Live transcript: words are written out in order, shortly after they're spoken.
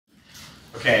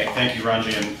Okay, thank you,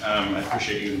 Ranji, and I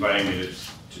appreciate you inviting me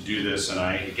to do this, and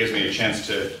it gives me a chance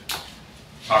to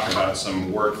talk about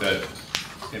some work that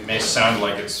it may sound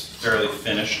like it's fairly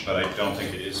finished, but I don't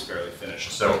think it is fairly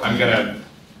finished. So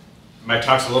my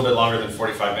talk's a little bit longer than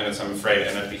 45 minutes, I'm afraid,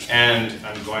 and at the end,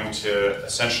 I'm going to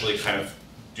essentially kind of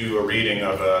do a reading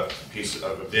of a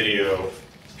video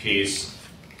piece,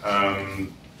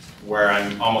 where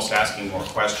I'm almost asking more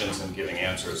questions and giving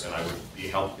answers, and it would be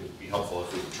helpful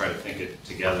if we could try to think it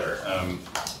together.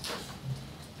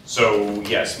 So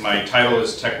yes, my title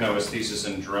is Techno-Aesthesis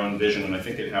and Drone Vision, and I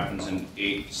think it happens in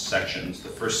 8 sections. The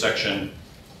first section,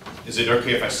 is it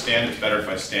okay if I stand? It's better if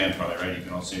I stand, probably, right? You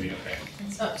can all see me okay?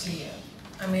 It's up to you.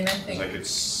 I mean, I think... I could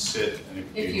sit, and it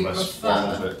would be less prefer.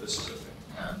 formal, but this is okay.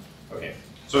 Yeah. Okay,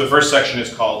 so the first section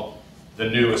is called The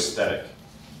New Aesthetic.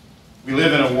 We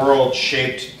live in a world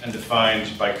shaped and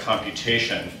defined by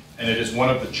computation, and it is one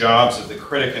of the jobs of the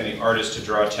critic and the artist to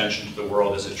draw attention to the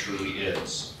world as it truly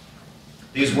is.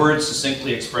 These words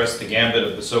succinctly express the gambit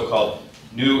of the so-called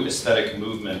New Aesthetic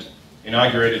movement,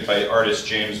 inaugurated by artist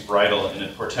James Bridle in a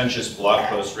portentous blog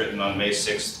post written on May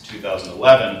 6,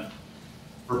 2011.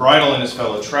 For Bridle and his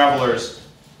fellow travelers,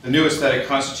 the New Aesthetic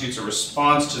constitutes a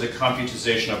response to the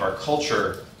computization of our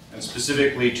culture, and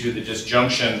specifically to the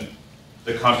disjunction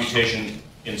the computation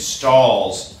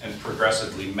installs and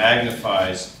progressively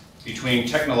magnifies between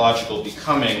technological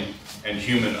becoming and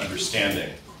human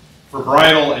understanding. For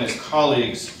Bridle and his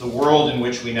colleagues, the world in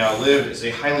which we now live is a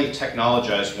highly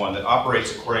technologized one that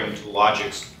operates according to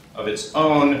logics of its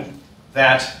own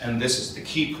that, and this is the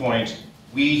key point,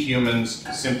 we humans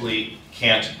simply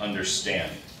can't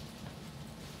understand.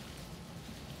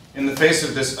 In the face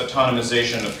of this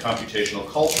autonomization of computational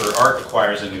culture, art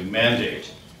acquires a new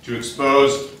mandate: to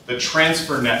expose the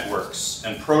transfer networks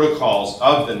and protocols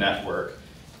of the network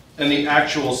and the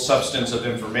actual substance of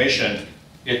information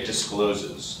it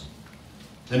discloses.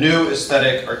 The New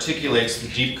Aesthetic articulates the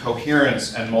deep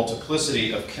coherence and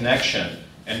multiplicity of connection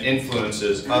and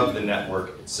influences of the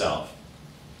network itself.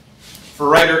 For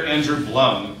writer Andrew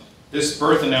Blum, this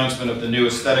birth announcement of the New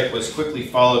Aesthetic was quickly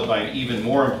followed by an even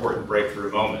more important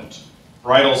breakthrough moment: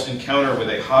 Bridle's encounter with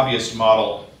a hobbyist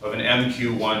model of an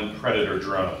MQ-1 Predator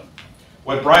drone.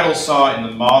 What Bridle saw in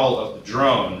the model of the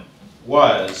drone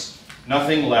was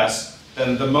nothing less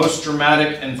than the most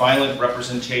dramatic and violent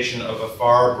representation of a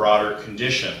far broader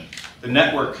condition, the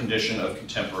network condition of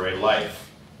contemporary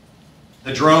life.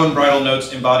 The drone, Bridle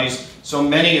notes, embodies so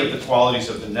many of the qualities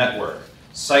of the network: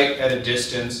 sight at a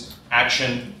distance,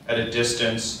 action at a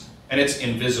distance, and it's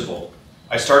invisible.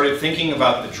 I started thinking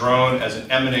about the drone as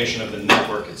an emanation of the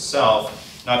network itself,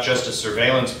 not just a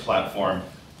surveillance platform,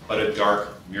 but a dark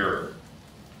mirror.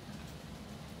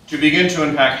 To begin to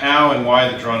unpack how and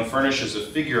why the drone furnishes a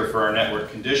figure for our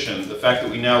network condition, the fact that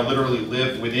we now literally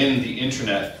live within the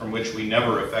internet from which we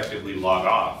never effectively log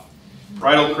off,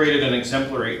 Bridle created an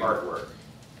exemplary artwork,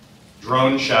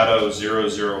 Drone Shadow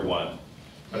 001,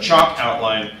 a chalk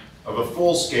outline of a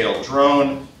full-scale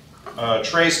drone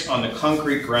traced on the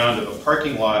concrete ground of a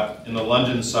parking lot in the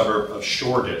London suburb of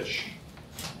Shoreditch.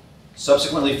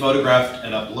 Subsequently photographed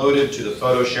and uploaded to the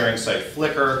photo sharing site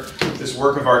Flickr, this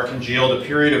work of art congealed a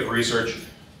period of research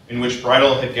in which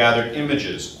Bridle had gathered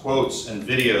images, quotes, and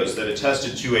videos that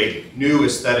attested to a new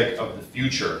aesthetic of the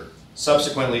future,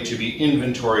 subsequently to be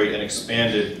inventoried and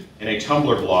expanded in a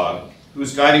Tumblr blog,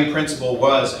 whose guiding principle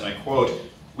was, and I quote,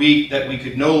 that we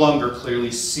could no longer clearly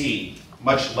see,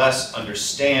 much less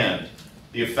understand,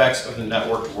 the effects of the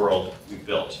networked world we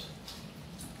built.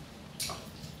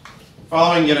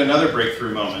 Following yet another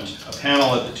breakthrough moment, a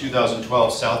panel at the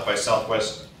 2012 South by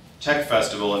Southwest Tech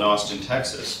Festival in Austin,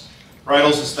 Texas,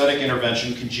 Bridle's aesthetic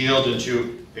intervention congealed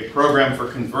into a program for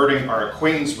converting our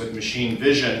acquaintance with machine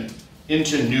vision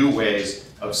into new ways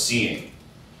of seeing.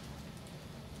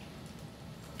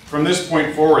 From this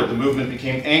point forward, the movement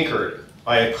became anchored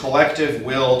by a collective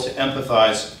will to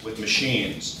empathize with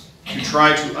machines, to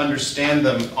try to understand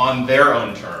them on their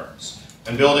own terms,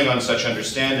 and building on such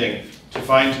understanding, to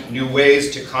find new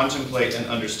ways to contemplate and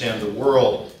understand the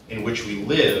world in which we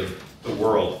live, the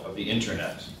world of the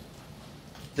internet.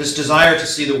 This desire to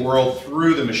see the world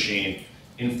through the machine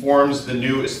informs the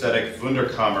new aesthetic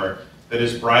Wunderkammer that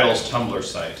is Bridle's Tumblr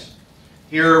site.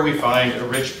 Here we find a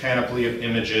rich panoply of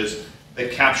images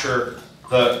that capture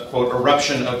the, quote,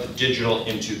 eruption of the digital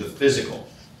into the physical.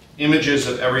 Images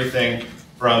of everything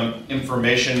from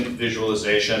information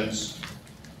visualizations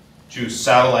to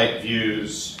satellite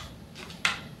views,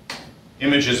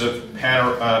 images of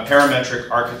parametric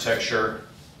architecture,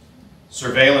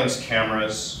 surveillance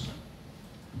cameras,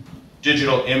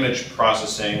 digital image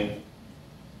processing,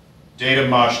 data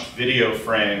moshed video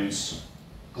frames,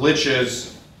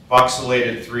 glitches,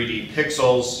 voxelated 3D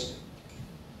pixels,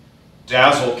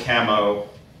 dazzle camo,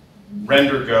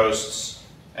 render ghosts,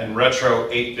 and retro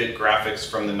 8-bit graphics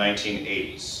from the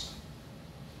 1980s.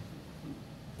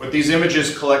 What these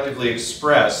images collectively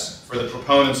express, for the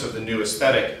proponents of the new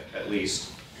aesthetic at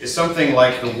least, is something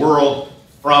like the world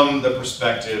from the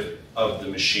perspective of the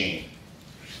machine.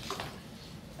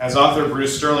 As author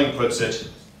Bruce Sterling puts it,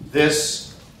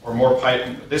 this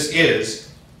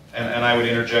is, and I would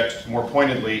interject more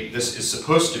pointedly, this is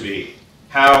supposed to be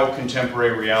how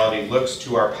contemporary reality looks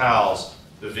to our pals,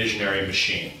 the visionary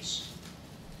machines.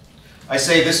 I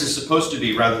say this is supposed to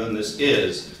be rather than this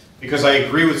is, because I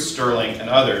agree with Sterling and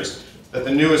others that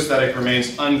the new aesthetic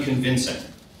remains unconvincing.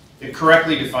 It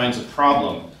correctly defines a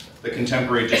problem, the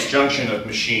contemporary disjunction of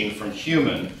machine from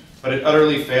human, but it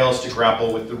utterly fails to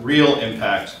grapple with the real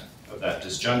impact of that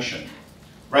disjunction.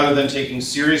 Rather than taking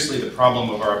seriously the problem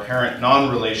of our apparent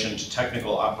non-relation to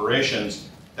technical operations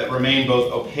that remain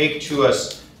both opaque to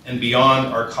us and beyond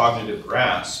our cognitive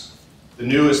grasp, the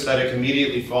new aesthetic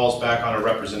immediately falls back on a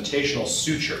representational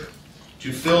suture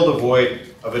to fill the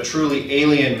void of a truly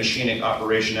alien machinic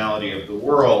operationality of the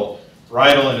world.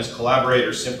 Rydell and his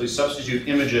collaborators simply substitute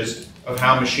images of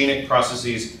how machinic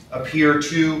processes appear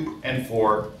to and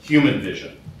for human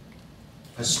vision.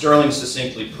 As Sterling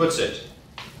succinctly puts it,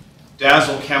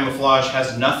 dazzle camouflage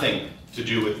has nothing to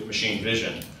do with machine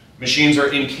vision. Machines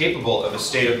are incapable of a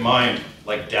state of mind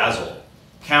like dazzle.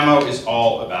 Camo is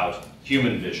all about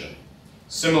human vision.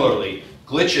 Similarly,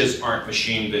 glitches aren't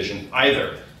machine vision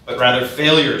either, but rather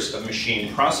failures of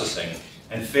machine processing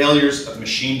and failures of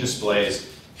machine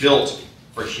displays built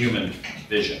for human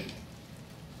vision.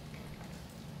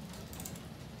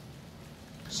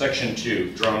 Section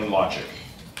 2, drone logic.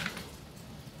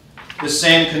 The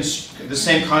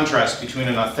same contrast between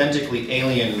an authentically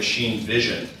alien machine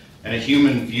vision and a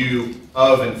human view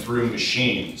of and through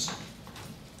machines.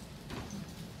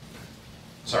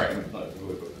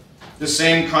 The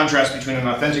same contrast between an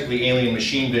authentically alien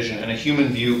machine vision and a human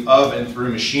view of and through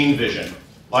machine vision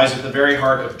lies at the very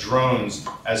heart of drones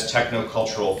as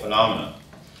techno-cultural phenomena.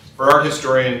 For art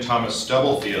historian Thomas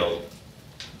Stubblefield,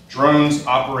 drones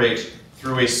operate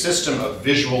through a system of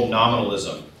visual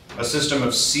nominalism, a system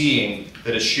of seeing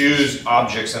that eschews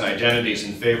objects and identities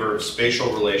in favor of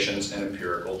spatial relations and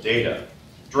empirical data.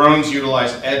 Drones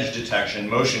utilize edge detection,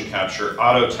 motion capture,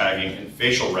 auto-tagging, and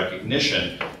facial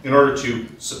recognition in order to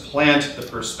supplant the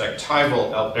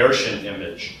perspectival Albertian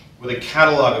image with a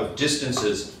catalog of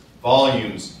distances,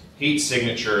 volumes, heat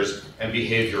signatures, and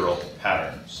behavioral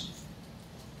patterns.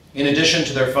 In addition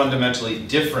to their fundamentally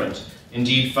different,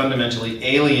 indeed fundamentally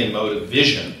alien mode of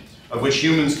vision, of which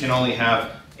humans can only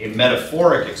have a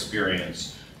metaphoric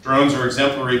experience, drones are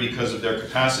exemplary because of their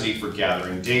capacity for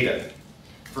gathering data.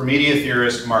 For media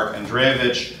theorist Mark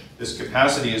Andreevich, this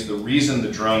capacity is the reason the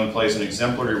drone plays an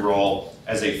exemplary role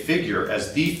as the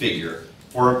figure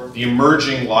for the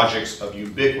emerging logics of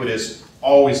ubiquitous,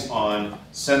 always-on,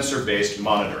 sensor-based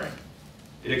monitoring.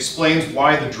 It explains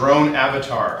why the drone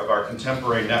avatar of our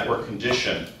contemporary network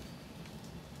condition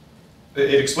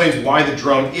It explains why the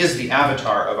drone is the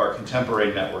avatar of our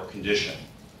contemporary network condition.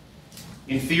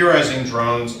 In Theorizing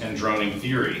Drones and Droning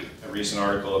Theory, a recent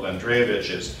article of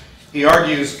Andreevich's, he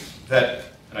argues that,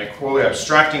 and I quote,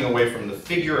 abstracting away from the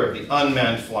figure of the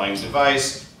unmanned flying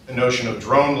device, the notion of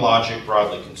drone logic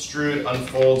broadly construed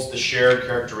unfolds the shared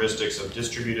characteristics of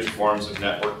distributed forms of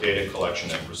network data collection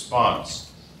and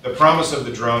response. The promise of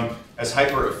the drone as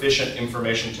hyper-efficient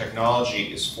information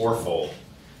technology is fourfold.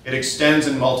 It extends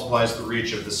and multiplies the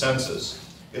reach of the senses.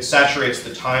 It saturates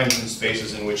the times and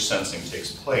spaces in which sensing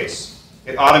takes place.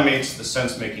 It automates the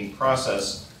sense-making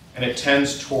process, and it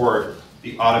tends toward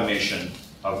the automation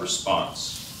of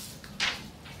response.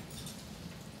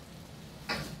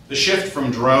 The shift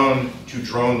from drone to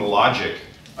drone logic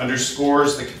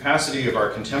underscores the capacity of our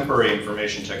contemporary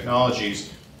information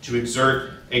technologies to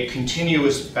exert a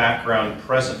continuous background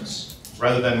presence,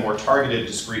 rather than more targeted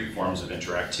discrete forms of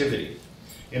interactivity.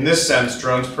 In this sense,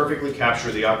 drones perfectly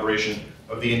capture the operation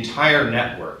of the entire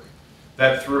network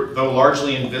that, though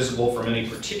largely invisible from any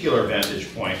particular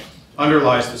vantage point,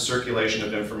 underlies the circulation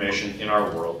of information in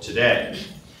our world today.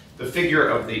 The figure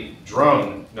of the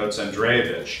drone, notes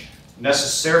Andreevich,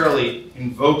 necessarily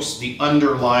invokes the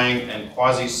underlying and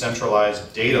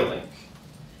quasi-centralized data link,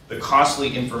 the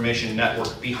costly information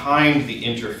network behind the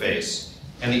interface,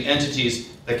 and the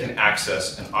entities that can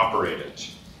access and operate it.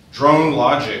 Drone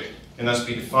logic can thus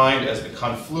be defined as the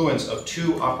confluence of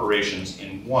two operations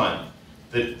in one,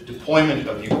 the deployment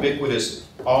of ubiquitous,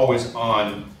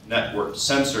 always-on networked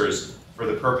sensors for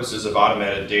the purposes of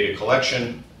automated data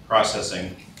collection,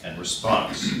 processing, and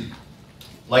response.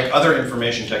 Like other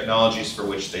information technologies for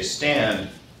which they stand,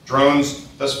 drones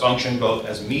thus function both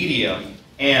as medium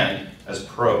and as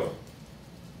probe.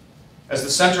 As the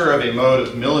center of a mode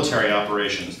of military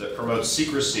operations that promotes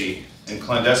secrecy and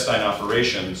clandestine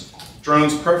operations,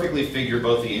 drones perfectly figure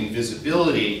both the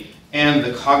invisibility and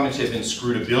the cognitive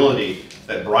inscrutability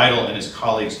that Bridle and his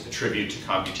colleagues attribute to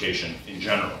computation in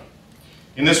general.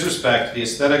 In this respect, the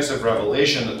aesthetics of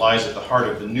revelation that lies at the heart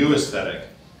of the new aesthetic,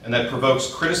 and that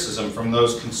provokes criticism from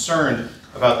those concerned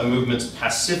about the movement's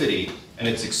passivity and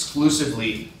its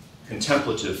exclusively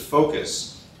contemplative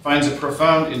focus, finds a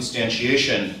profound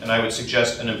instantiation, and I would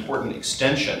suggest an important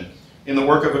extension, in the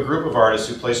work of a group of artists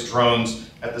who place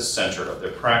drones at the center of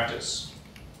their practice.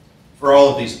 For all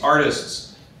of these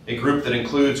artists, a group that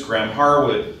includes Graham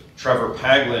Harwood, Trevor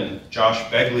Paglin, Josh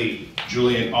Begley,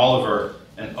 Julian Oliver,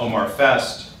 and Omar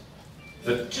Fest,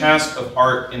 the task of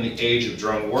art in the age of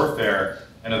drone warfare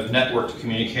and of networked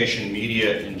communication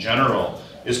media in general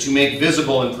is to make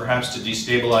visible and perhaps to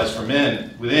destabilize from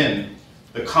within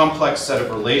the complex set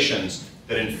of relations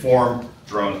that inform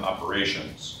drone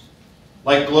operations.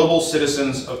 Like global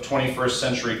citizens of 21st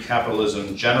century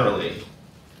capitalism generally,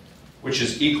 which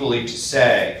is equally to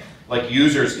say, like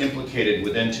users implicated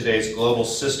within today's global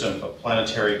system of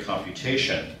planetary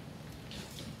computation,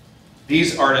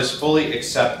 these artists fully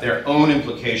accept their own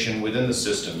implication within the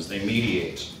systems they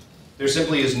mediate. There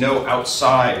simply is no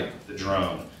outside the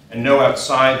drone, and no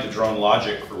outside the drone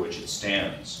logic for which it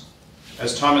stands.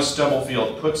 As Thomas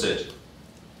Stubblefield puts it,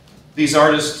 these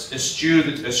artists eschew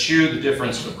the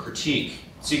difference of critique,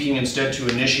 seeking instead to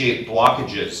initiate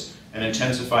blockages and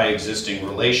intensify existing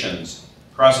relations,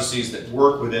 processes that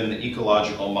work within the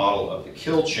ecological model of the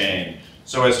kill chain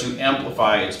so as to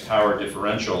amplify its power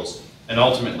differentials and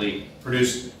ultimately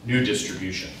produce new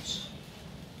distributions.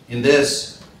 In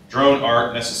this, drone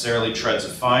art necessarily treads a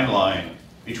fine line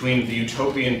between the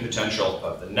utopian potential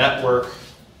of the network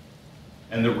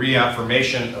and the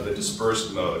reaffirmation of a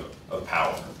dispersed mode of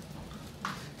power.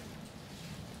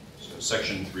 So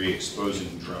section 3,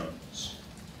 exposing drones.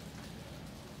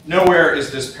 Nowhere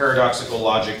is this paradoxical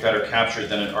logic better captured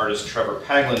than in artist Trevor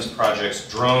Paglin's projects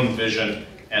Drone Vision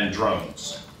and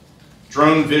Drones.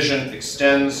 Drone Vision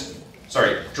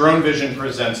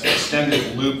presents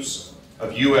extended loops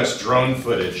of US drone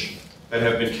footage that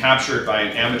have been captured by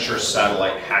an amateur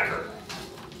satellite hacker.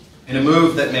 In a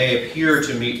move that may appear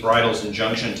to meet Bridle's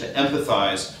injunction to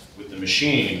empathize with the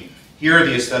machine, here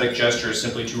the aesthetic gesture is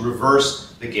simply to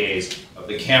reverse the gaze of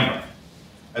the camera.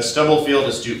 As Stubblefield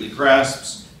astutely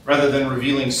grasps, rather than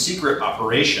revealing secret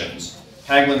operations,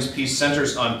 Paglin's piece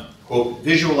centers on, quote,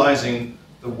 visualizing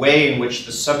the way in which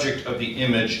the subject of the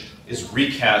image is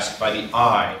recast by the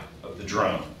eye of the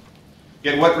drone.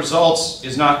 Yet what results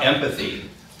is not empathy,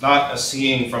 not a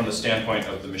seeing from the standpoint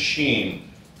of the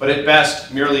machine, but at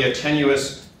best merely a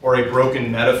tenuous or a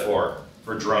broken metaphor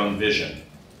for drone vision.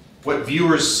 What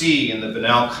viewers see in the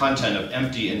banal content of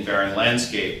empty and barren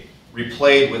landscape,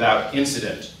 replayed without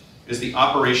incident, is the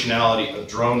operationality of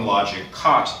drone logic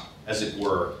caught, as it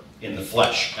were, in the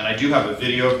flesh. And I do have a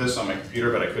video of this on my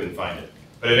computer, but I couldn't find it.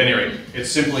 But at any rate,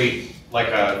 it's simply like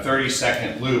a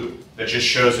 30-second loop that just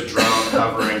shows a drone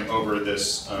hovering over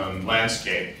this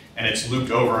landscape, and it's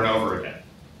looped over and over again.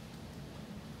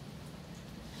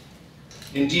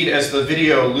 Indeed, as the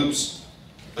video loops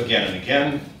again and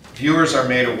again, viewers are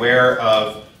made aware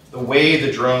of the way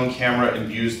the drone camera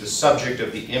imbues the subject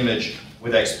of the image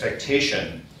with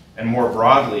expectation, and more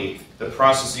broadly, the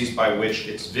processes by which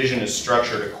its vision is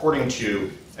structured according to,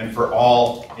 and for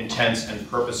all intents and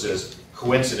purposes,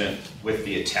 coincident with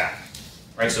the attack.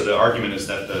 Right? So the argument is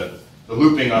that the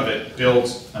looping of it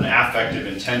builds an affective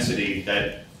intensity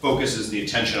that focuses the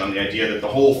attention on the idea that the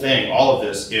whole thing, all of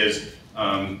this, is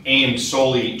aimed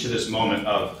solely to this moment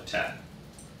of attack.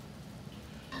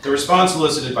 The response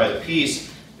elicited by the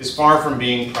piece is far from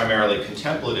being primarily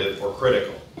contemplative or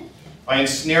critical. By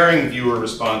ensnaring viewer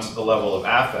response at the level of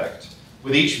affect,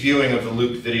 with each viewing of the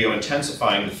looped video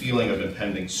intensifying the feeling of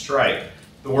impending strike,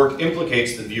 the work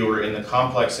implicates the viewer in the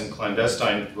complex and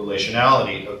clandestine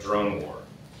relationality of drone war.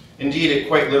 Indeed, it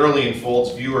quite literally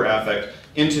enfolds viewer affect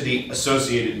into the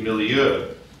associated milieu,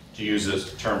 to use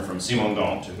a term from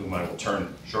Simondon, to whom I will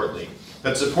turn shortly,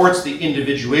 that supports the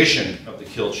individuation of the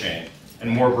kill chain, and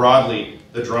more broadly,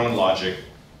 the drone logic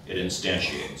it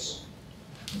instantiates.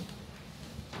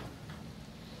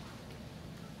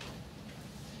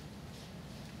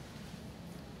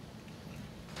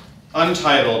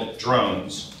 Untitled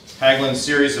Drones, Paglin's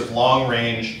series of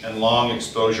long-range and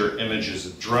long-exposure images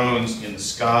of drones in the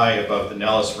sky above the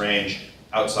Nellis Range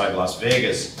outside Las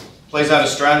Vegas, plays out a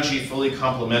strategy fully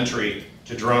complementary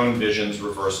to drone vision's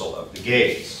reversal of the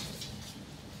gaze.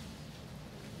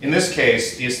 In this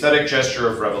case, the aesthetic gesture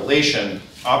of revelation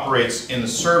operates in the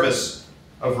service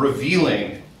of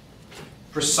revealing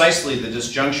precisely the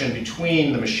disjunction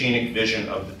between the machinic vision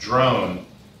of the drone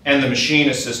and the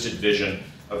machine-assisted vision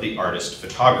of the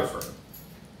artist-photographer.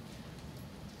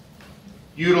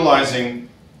 Utilizing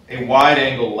a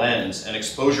wide-angle lens and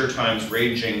exposure times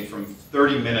ranging from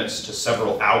 30 minutes to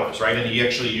several hours, right? And he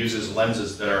actually uses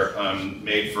lenses that are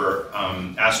made for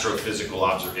astrophysical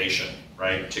observation,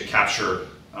 right? To capture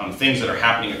things that are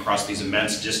happening across these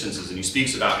immense distances. And he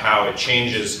speaks about how it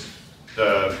changes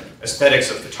the aesthetics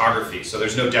of photography. So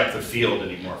there's no depth of field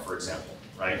anymore, for example,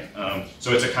 right?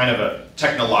 So it's a kind of a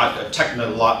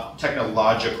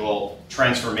technological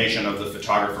transformation of the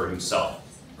photographer himself,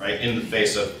 right? In the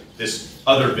face of this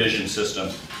other vision system,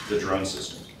 the drone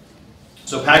system.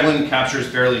 So Paglen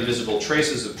captures barely visible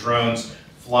traces of drones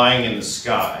flying in the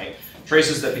sky,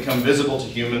 traces that become visible to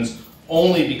humans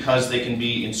only because they can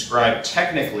be inscribed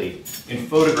technically in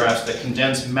photographs that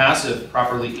condense massive,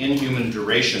 properly inhuman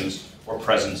durations or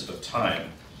presence of time.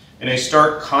 In a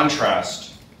stark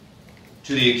contrast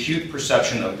to the acute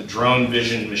perception of the drone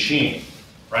vision machine,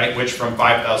 right, which from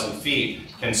 5,000 feet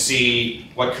can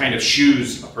see what kind of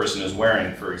shoes a person is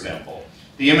wearing, for example.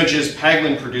 The images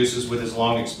Paglen produces with his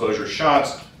long exposure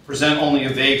shots present only a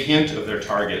vague hint of their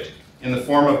target in the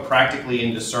form of practically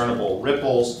indiscernible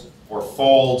ripples or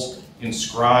folds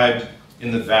inscribed in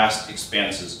the vast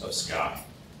expanses of sky.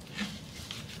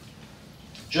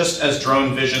 Just as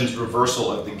drone vision's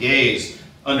reversal of the gaze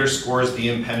underscores the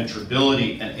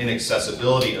impenetrability and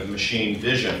inaccessibility of machine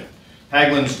vision,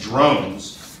 Paglen's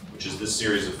drones, which is this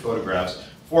series of photographs,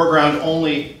 foreground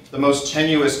only the most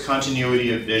tenuous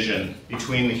continuity of vision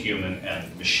between the human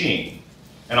and the machine,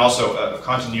 and also a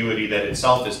continuity that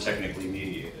itself is technically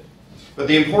mediated. But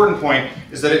the important point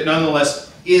is that it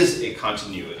nonetheless is a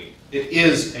continuity. It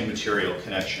is a material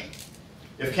connection.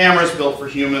 If cameras built for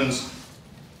humans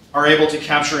are able to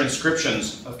capture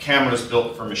inscriptions of cameras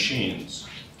built for machines,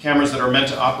 cameras that are meant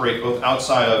to operate both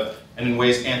outside of and in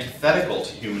ways antithetical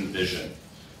to human vision,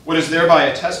 what is thereby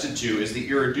attested to is the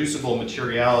irreducible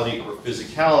materiality or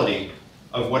physicality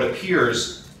of what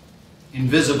appears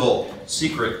invisible,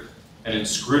 secret, and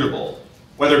inscrutable,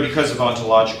 whether because of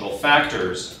ontological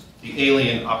factors, the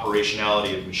alien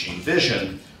operationality of machine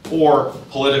vision, or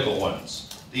political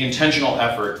ones, the intentional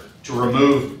effort to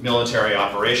remove military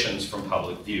operations from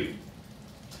public view.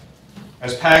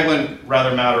 As Paglen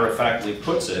rather matter-of-factly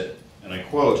puts it, and I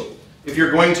quote, "If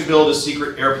you're going to build a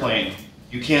secret airplane,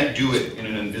 you can't do it in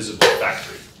an invisible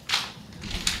factory."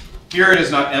 Here it is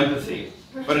not empathy,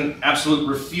 but an absolute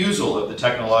refusal of the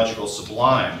technological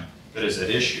sublime that is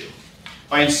at issue.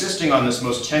 By insisting on this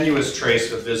most tenuous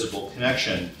trace of visible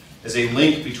connection as a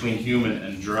link between human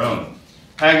and drone,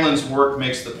 Paglen's work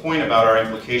makes the point about our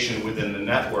implication within the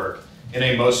network in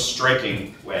a most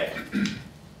striking way.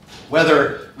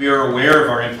 Whether we are aware of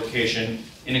our implication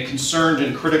in a concerned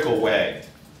and critical way,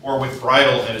 or with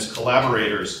Bridle and his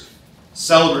collaborators,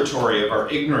 celebratory of our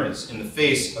ignorance in the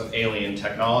face of alien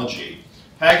technology,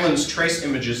 Paglen's trace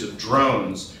images of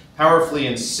drones powerfully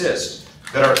insist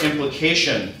that our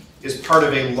implication is part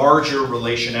of a larger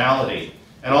relationality,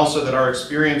 and also that our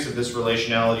experience of this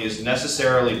relationality is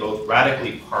necessarily both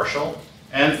radically partial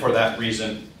and, for that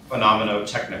reason,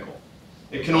 phenomenotechnical.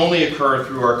 It can only occur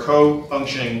through our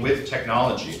co-functioning with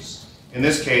technologies, in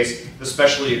this case, the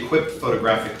specially equipped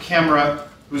photographic camera,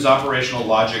 whose operational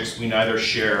logics we neither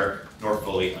share nor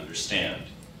fully understand.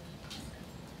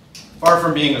 Far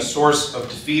from being a source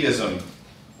of defeatism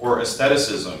or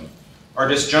aestheticism, our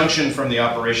disjunction from the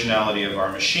operationality of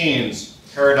our machines,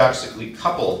 paradoxically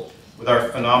coupled with our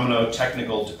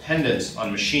phenomenotechnical dependence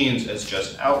on machines as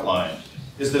just outlined,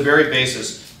 is the very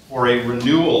basis for a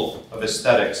renewal of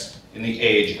aesthetics in the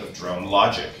age of drone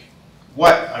logic.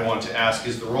 What, I want to ask,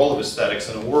 is the role of aesthetics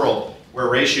in a world where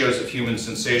ratios of human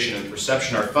sensation and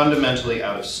perception are fundamentally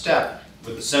out of step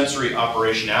with the sensory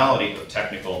operationality of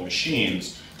technical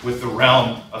machines, with the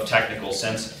realm of technical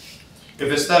sensing?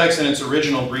 If aesthetics in its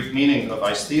original Greek meaning of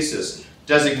aesthesis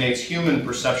designates human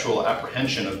perceptual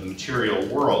apprehension of the material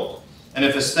world, and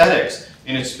if aesthetics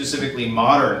in its specifically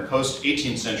modern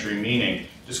post-18th century meaning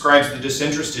describes the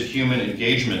disinterested human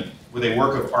engagement with a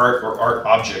work of art or art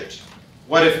object,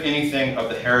 what, if anything, of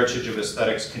the heritage of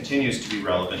aesthetics continues to be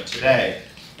relevant today?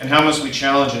 And how must we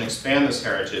challenge and expand this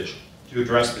heritage to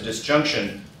address the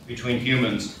disjunction between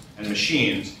humans and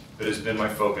machines that has been my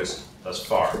focus thus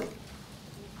far?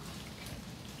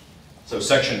 So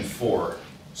section 4,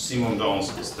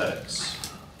 Simondon's aesthetics.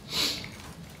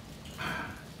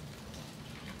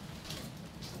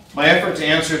 My effort to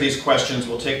answer these questions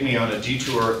will take me on a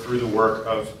detour through the work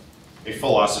of a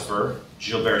philosopher,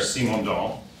 Gilbert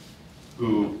Simondon,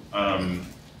 who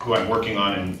I'm working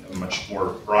on in a much more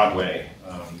broad way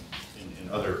in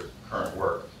other current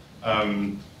work,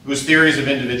 whose theories of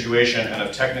individuation and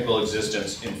of technical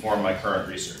existence inform my current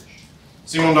research.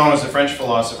 Simondon is a French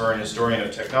philosopher and historian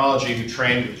of technology who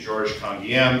trained with Georges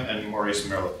Canguilhem and Maurice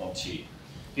Merleau-Ponty.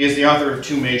 He is the author of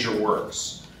two major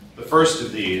works. The first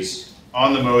of these,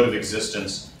 On the Mode of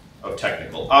Existence of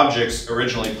Technical Objects,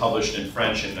 originally published in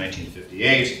French in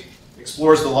 1958,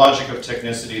 explores the logic of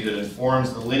technicity that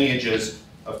informs the lineages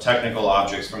of technical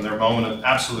objects from their moment of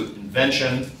absolute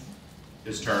invention,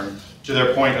 his term, to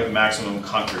their point of maximum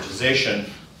concretization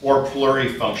or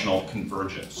plurifunctional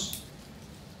convergence.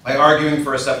 By arguing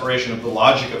for a separation of the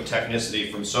logic of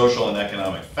technicity from social and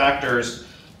economic factors,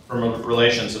 from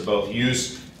relations of both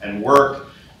use and work,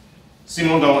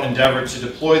 Simondon endeavored to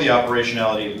deploy the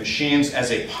operationality of machines as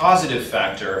a positive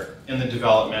factor in the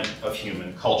development of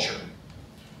human culture.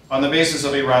 On the basis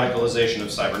of a radicalization of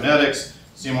cybernetics,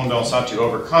 Simondon sought to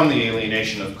overcome the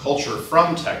alienation of culture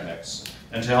from technics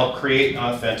and to help create an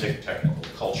authentic technical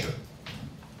culture.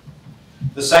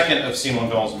 The second of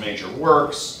Simondon's major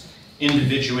works,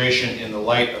 Individuation in the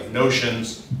Light of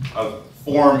Notions of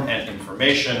Form and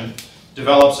Information,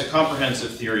 develops a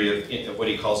comprehensive theory of what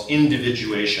he calls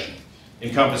individuation,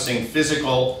 encompassing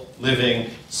physical, living,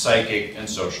 psychic, and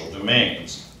social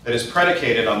domains, that is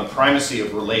predicated on the primacy of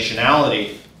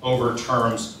relationality over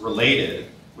terms related,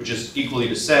 which is equally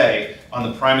to say, on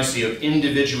the primacy of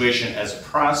individuation as a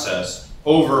process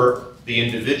over the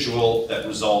individual that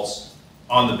results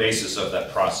on the basis of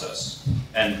that process,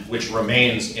 and which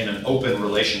remains in an open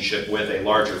relationship with a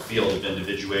larger field of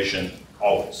individuation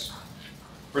always.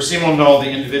 For Simondon, the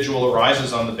individual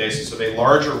arises on the basis of a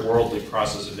larger worldly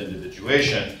process of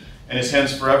individuation and is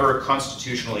hence forever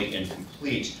constitutionally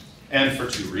incomplete, and for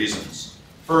two reasons.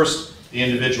 First, the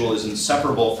individual is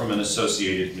inseparable from an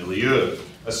associated milieu,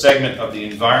 a segment of the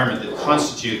environment that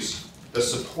constitutes the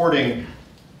supporting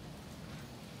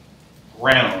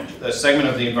ground, a segment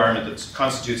of the environment that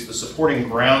constitutes the supporting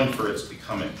ground for its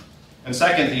becoming. And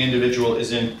second, the individual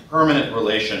is in permanent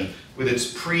relation with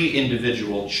its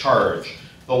pre-individual charge,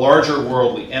 the larger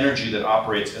worldly energy that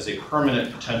operates as a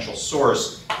permanent potential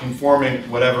source, informing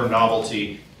whatever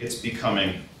novelty its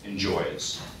becoming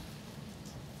enjoys.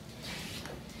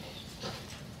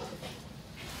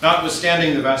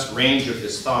 Notwithstanding the vast range of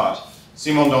his thought,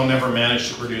 Simondon never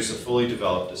managed to produce a fully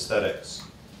developed aesthetics.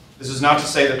 This is not to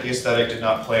say that the aesthetic did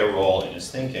not play a role in his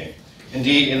thinking.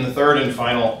 Indeed, in the third and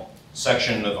final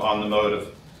section of On the Mode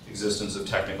of Existence of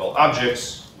Technical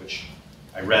Objects, which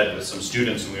I read with some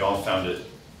students and we all found it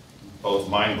both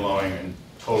mind-blowing and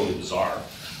totally bizarre,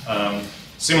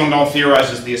 Simondon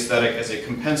theorizes the aesthetic as a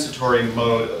compensatory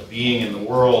mode of being in the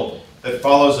world that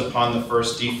follows upon the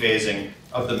first dephasing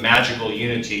of the magical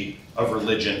unity of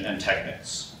religion and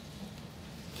technics.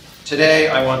 Today,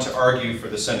 I want to argue for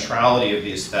the centrality of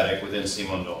the aesthetic within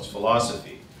Simondon's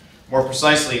philosophy. More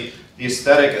precisely, the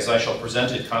aesthetic, as I shall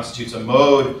present it, constitutes a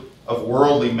mode of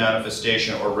worldly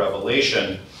manifestation or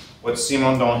revelation, what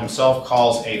Simondon himself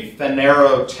calls a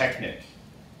phanerotechnic,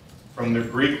 from the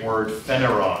Greek word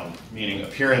phaneron, meaning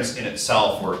appearance in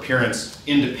itself or appearance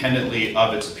independently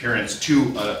of its appearance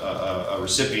to a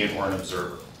recipient or an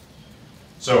observer.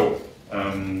 So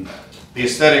the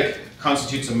aesthetic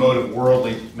constitutes a mode of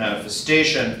worldly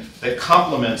manifestation that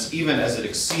complements, even as it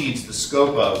exceeds, the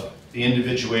scope of the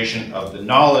individuation of the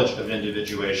knowledge of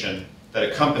individuation that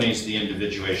accompanies the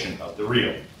individuation of the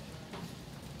real.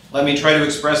 Let me try to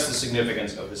express the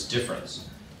significance of this difference.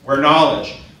 Where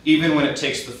knowledge, even when it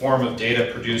takes the form of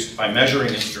data produced by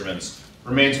measuring instruments,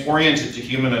 remains oriented to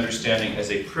human understanding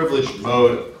as a privileged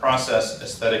mode of process,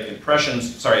 aesthetic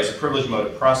impressions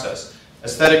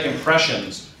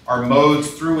are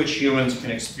modes through which humans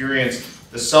can experience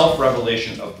the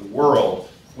self-revelation of the world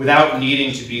without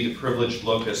needing to be the privileged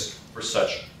locus for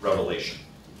such revelation.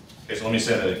 Okay, so let me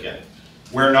say that again.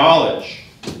 Where knowledge,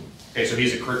 okay, so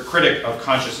he's a critic of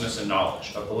consciousness and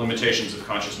knowledge, of the limitations of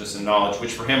consciousness and knowledge,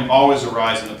 which for him always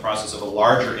arise in the process of a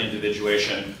larger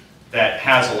individuation that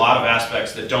has a lot of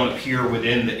aspects that don't appear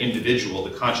within the individual,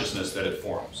 the consciousness that it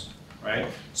forms, right?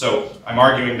 So I'm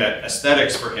arguing that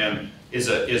aesthetics for him is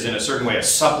in a certain way a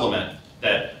supplement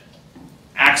that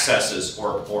accesses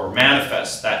or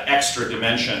manifests that extra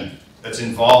dimension that's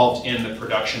involved in the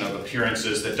production of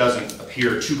appearances that doesn't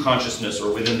appear to consciousness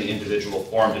or within the individual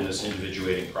formed in this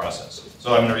individuating process.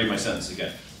 So I'm going to read my sentence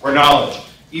again. Where knowledge,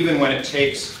 even when it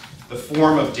takes the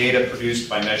form of data produced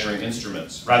by measuring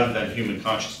instruments rather than human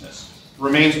consciousness,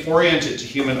 remains oriented to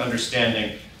human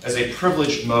understanding as a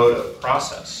privileged mode of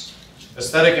process.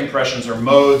 Aesthetic impressions are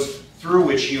modes through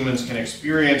which humans can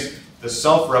experience the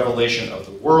self-revelation of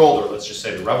the world, or let's just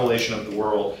say the revelation of the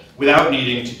world, without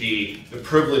needing to be the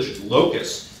privileged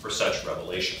locus for such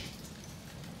revelation.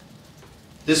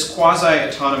 This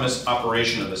quasi-autonomous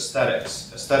operation of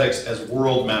aesthetics as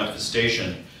world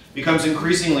manifestation, becomes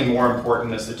increasingly more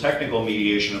important as the technical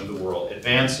mediation of the world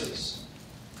advances,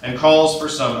 and calls for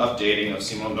some updating of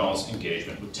Simondon's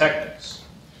engagement with technics.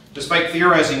 Despite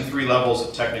theorizing three levels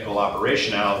of technical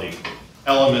operationality,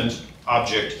 element,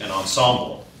 object, and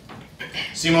ensemble,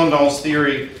 Simondon's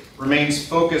theory remains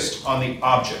focused on the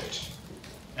object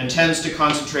and tends to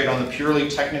concentrate on the purely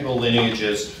technical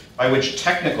lineages by which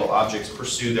technical objects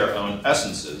pursue their own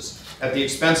essences at the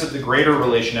expense of the greater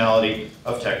relationality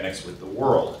of technics with the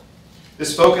world.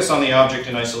 This focus on the object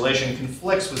in isolation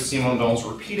conflicts with Simondon's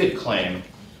repeated claim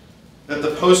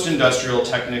that post-industrial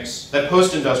techniques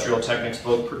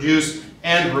both produce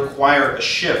and require a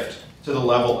shift to the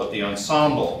level of the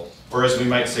ensemble, or as we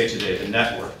might say today, the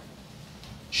network.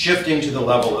 Shifting to the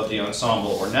level of the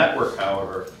ensemble or network,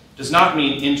 however, does not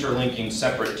mean interlinking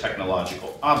separate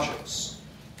technological objects.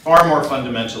 Far more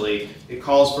fundamentally, it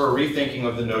calls for a rethinking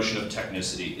of the notion of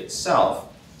technicity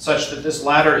itself, such that this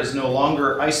latter is no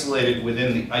longer isolated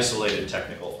within the isolated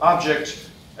technical object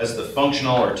as the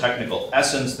functional or technical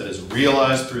essence that is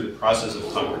realized through the process of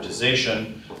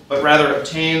concretization, but rather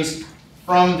obtains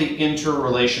from the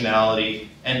interrelationality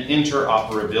and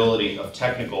interoperability of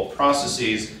technical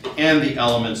processes and the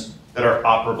elements that are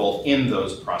operable in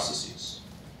those processes.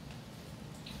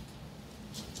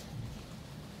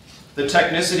 The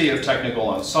technicity of technical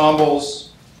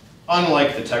ensembles,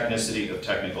 unlike the technicity of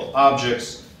technical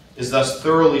objects, is thus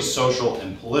thoroughly social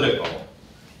and political,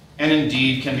 and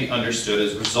indeed can be understood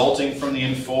as resulting from the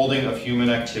enfolding of human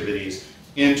activities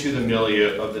into the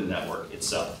milieu of the network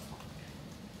itself.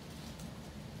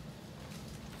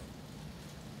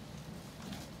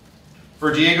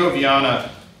 For Diego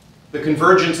Viana, the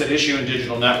convergence at issue in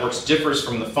digital networks differs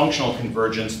from the functional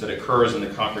convergence that occurs in the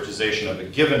concretization of a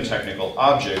given technical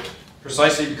object,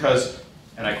 precisely because,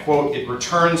 and I quote, it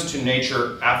returns to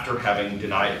nature after having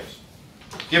denied it.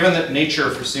 Given that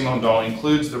nature for Simondon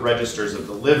includes the registers of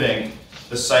the living,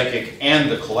 the psychic, and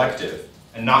the collective,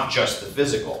 and not just the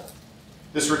physical,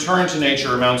 this return to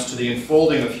nature amounts to the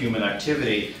enfolding of human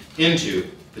activity into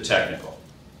the technical.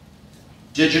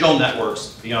 Digital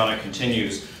networks, Viana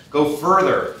continues, go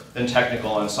further than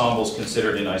technical ensembles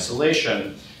considered in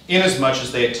isolation, inasmuch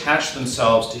as they attach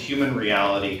themselves to human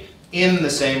reality in the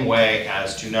same way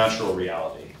as to natural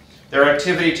reality. Their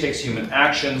activity takes human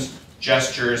actions,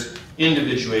 gestures,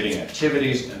 individuating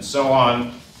activities, and so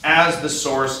on, as the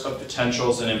source of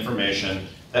potentials and information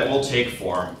that will take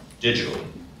form digitally.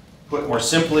 Put more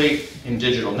simply, in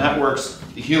digital networks,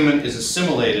 the human is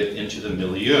assimilated into the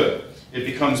milieu. It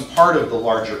becomes part of the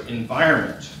larger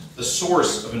environment, the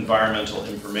source of environmental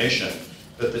information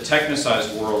that the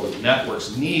technicized world of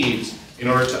networks needs in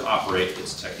order to operate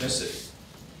its technicity.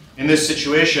 In this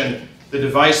situation, the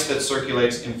device that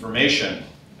circulates information,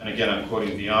 and again I'm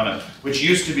quoting Viana, which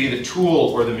used to be the tool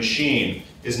or the machine,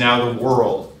 is now the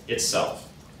world itself.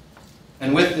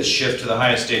 And with this shift to the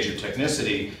highest stage of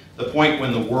technicity, the point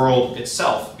when the world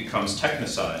itself becomes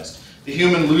technicized, the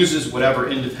human loses whatever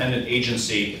independent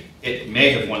agency it may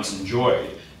have once enjoyed,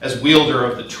 as wielder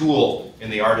of the tool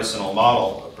in the artisanal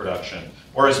model of production,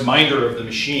 or as minder of the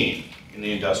machine in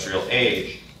the industrial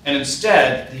age. And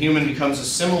instead, the human becomes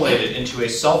assimilated into a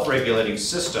self-regulating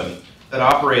system that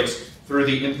operates through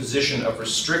the imposition of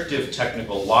restrictive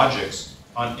technical logics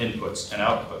on inputs and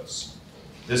outputs.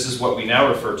 This is what we now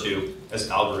refer to as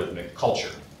algorithmic culture.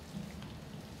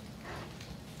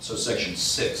 So section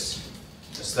 6,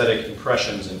 aesthetic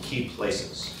impressions in key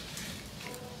places.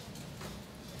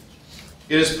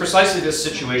 It is precisely this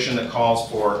situation that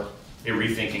calls for a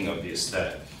rethinking of the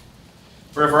aesthetic.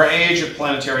 For if our age of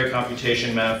planetary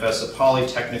computation manifests a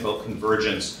polytechnical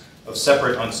convergence of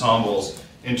separate ensembles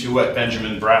into what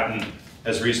Benjamin Bratton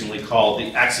has recently called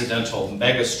the accidental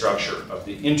megastructure of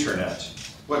the internet,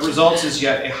 what results is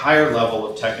yet a higher level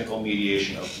of technical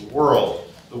mediation of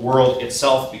the world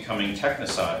itself becoming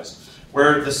technicized,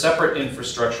 where the separate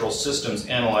infrastructural systems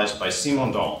analyzed by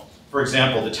Simondon, for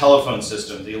example, the telephone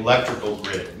system, the electrical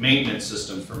grid, maintenance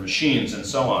systems for machines, and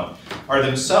so on, are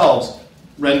themselves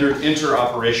rendered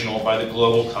interoperational by the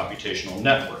global computational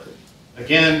network.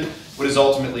 Again, what is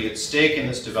ultimately at stake in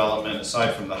this development,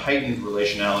 aside from the heightened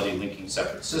relationality linking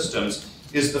separate systems,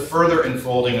 is the further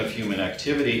enfolding of human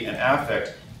activity and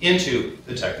affect into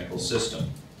the technical system.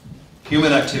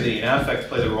 Human activity and affect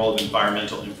play the role of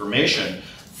environmental information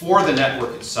for the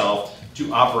network itself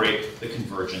to operate the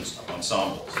convergence of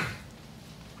ensembles.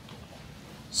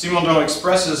 Simondon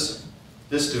expresses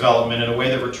this development in a way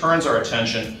that returns our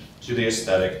attention to the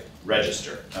aesthetic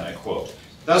register, and I quote,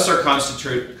 "Thus are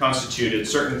constituted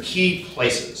certain key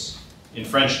places." In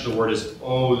French, the word is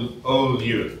haut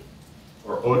lieu,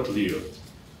 or haut lieu,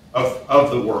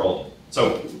 of the world.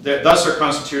 So, thus are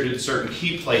constituted certain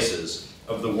key places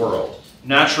of the world,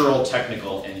 natural,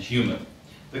 technical, and human.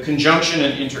 The conjunction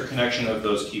and interconnection of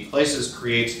those key places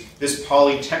creates this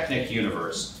polytechnic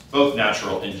universe, both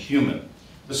natural and human.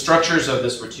 The structures of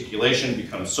this reticulation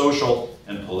become social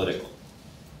and political.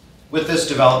 With this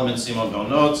development, Simondon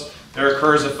notes, there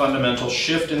occurs a fundamental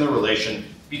shift in the relation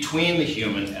between the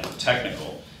human and the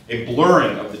technical, a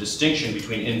blurring of the distinction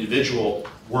between individual,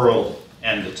 world,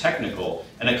 and the technical,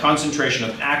 and a concentration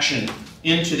of action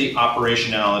into the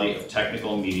operationality of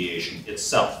technical mediation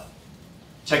itself.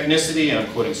 Technicity, and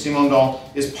I'm quoting Simondon,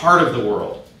 is part of the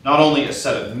world, not only a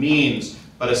set of means,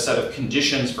 but a set of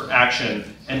conditions for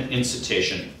action and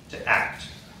incitation to act.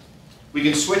 We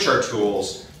can switch our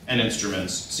tools and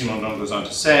instruments, Simondon goes on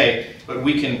to say, but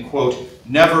we can, quote,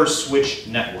 never switch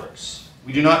networks.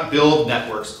 We do not build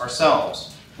networks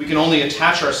ourselves. We can only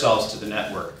attach ourselves to the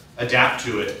network, adapt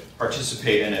to it,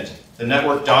 participate in it. The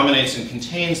network dominates and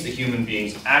contains the human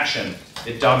being's action.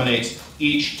 It dominates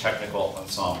each technical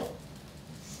ensemble.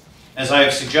 As I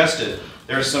have suggested,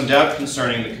 there is some doubt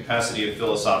concerning the capacity of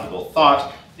philosophical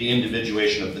thought, the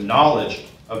individuation of the knowledge,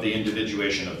 of the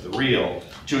individuation of the real,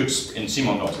 in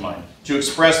Simondon's mind, to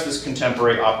express this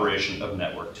contemporary operation of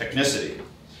network technicity.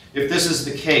 If this is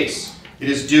the case, it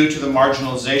is due to the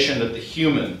marginalization that the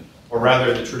human, or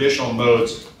rather the traditional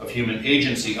modes of human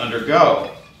agency,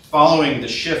 undergo following the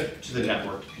shift to the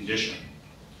networked condition.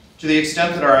 To the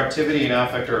extent that our activity and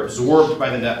affect are absorbed by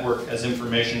the network as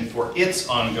information for its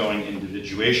ongoing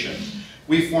individuation,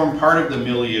 we form part of the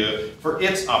milieu for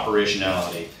its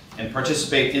operationality and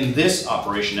participate in this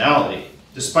operationality,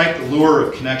 despite the lure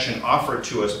of connection offered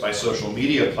to us by social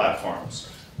media platforms,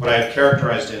 what I have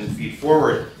characterized in Feed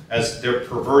Forward as their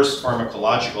perverse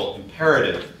pharmacological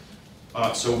imperative.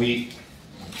 So we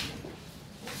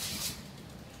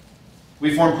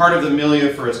form part of the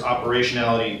milieu for its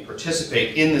operationality and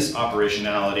participate in this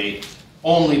operationality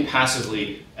only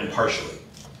passively and partially.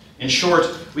 In short,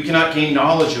 we cannot gain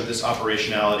knowledge of this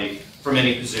operationality from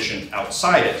any position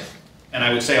outside it. And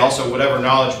I would say also whatever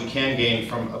knowledge we can gain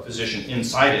from a position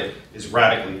inside it is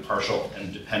radically partial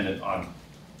and dependent on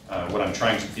what I'm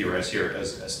trying to theorize here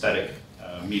as aesthetic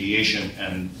mediation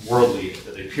and worldly,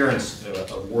 the appearance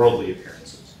of worldly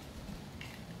appearances.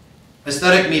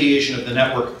 Aesthetic mediation of the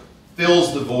network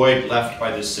fills the void left by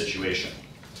this situation.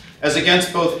 As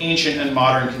against both ancient and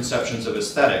modern conceptions of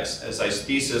aesthetics, as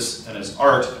aesthesis and as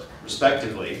art,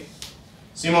 respectively,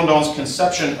 Simondon's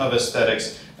conception of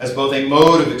aesthetics as both a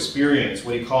mode of experience,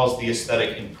 what he calls the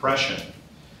aesthetic impression,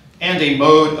 and a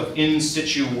mode of in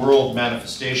situ world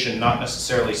manifestation not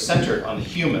necessarily centered on the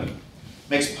human,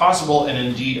 makes possible and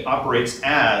indeed operates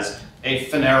as a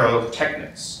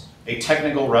phanerotechnics, a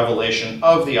technical revelation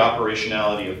of the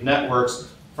operationality of networks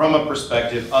from a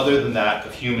perspective other than that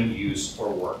of human use or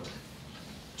work.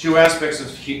 Two aspects of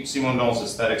Simondon's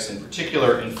aesthetics in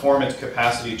particular inform its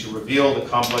capacity to reveal the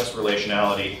complex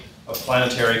relationality of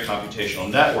planetary computational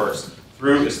networks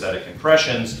through aesthetic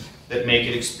impressions that make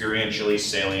it experientially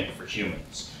salient for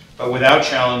humans, but without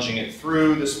challenging it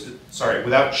through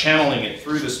without channeling it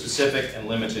through the specific and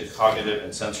limited cognitive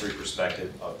and sensory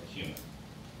perspective of the human.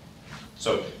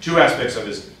 So two aspects of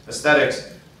his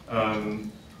aesthetics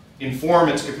inform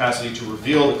its capacity to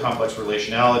reveal the complex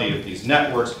relationality of these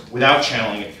networks without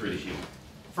channeling it through the human.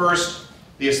 First,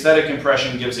 the aesthetic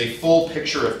impression gives a full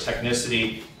picture of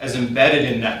technicity as embedded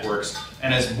in networks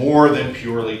and as more than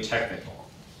purely technical.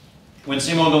 When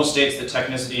Simondon states that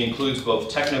technicity includes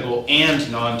both technical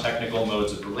and non-technical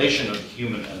modes of relation of the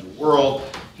human and the world,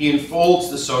 he enfolds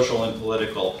the social and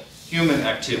political human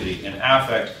activity and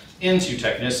affect into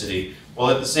technicity,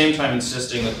 while at the same time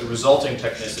insisting that the resulting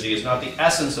technicity is not the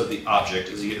essence of the object,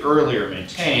 as he had earlier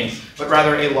maintained, but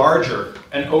rather a larger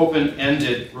and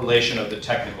open-ended relation of the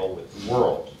technical with the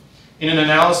world. In an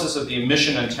analysis of the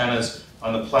emission antennas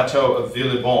on the plateau of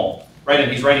Villebon, right,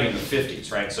 and he's writing in the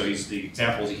 50s, right, so the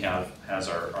examples he has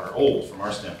are old from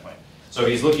our standpoint. So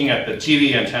he's looking at the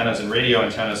TV antennas and radio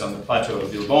antennas on the plateau of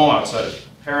Villebon outside of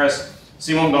Paris.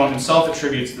 Simondon himself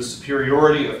attributes the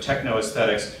superiority of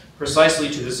techno-aesthetics precisely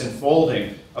to this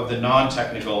enfolding of the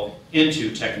non-technical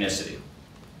into technicity.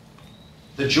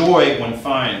 The joy one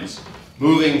finds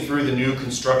moving through the new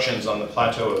constructions on the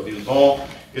plateau of Villebon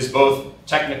is both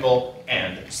technical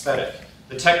and aesthetic.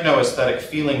 The techno-aesthetic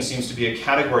feeling seems to be a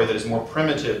category that is more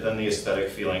primitive than the aesthetic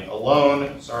feeling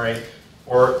alone,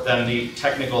 or than the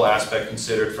technical aspect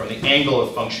considered from the angle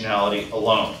of functionality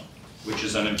alone, which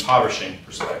is an impoverishing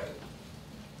perspective.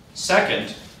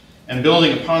 Second, and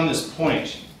building upon this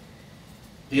point,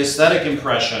 the aesthetic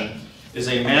impression is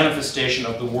a manifestation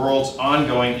of the world's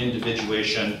ongoing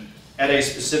individuation at a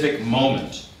specific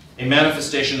moment, a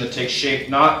manifestation that takes shape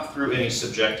not through any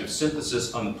subjective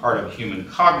synthesis on the part of a human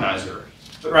cognizer,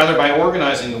 but rather by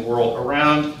organizing the world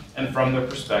around and from the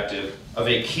perspective of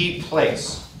a key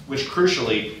place, which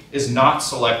crucially is not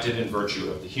selected in virtue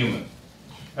of the human.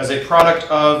 As a product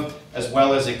of, as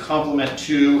well as a complement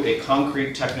to, a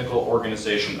concrete technical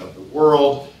organization of the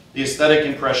world, the aesthetic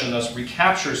impression thus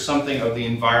recaptures something of the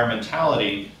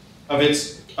environmentality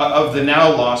of the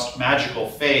now lost magical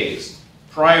phase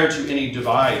prior to any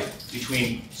divide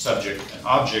between subject and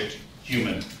object,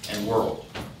 human and world.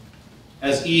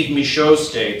 As Yves Michaud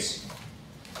states,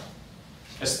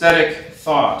 aesthetic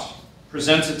thought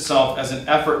presents itself as an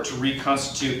effort to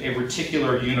reconstitute a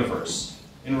reticular universe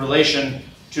in relation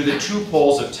to the two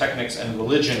poles of technics and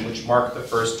religion which mark the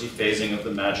first dephasing of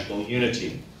the magical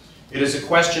unity. It is a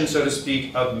question, so to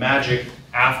speak, of magic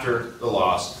after the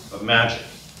loss of magic.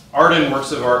 Art and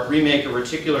works of art remake a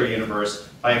reticular universe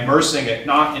by immersing it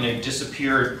not in a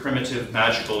disappeared primitive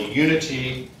magical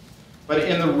unity, but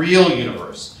in the real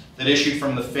universe that issued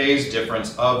from the phase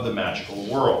difference of the magical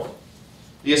world.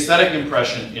 The aesthetic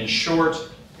impression, in short,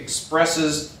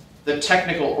 expresses the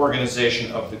technical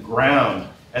organization of the ground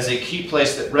as a key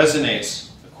place that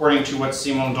resonates, according to what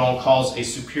Simondon calls a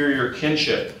superior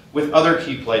kinship with other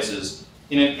key places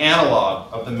in an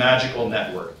analog of the magical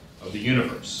network of the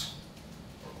universe.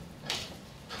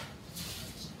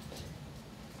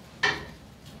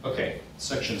 Okay,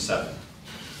 section 7.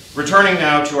 Returning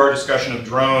now to our discussion of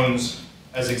drones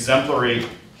as exemplary,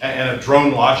 and of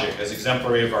drone logic as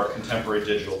exemplary of our contemporary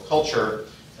digital culture,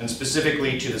 and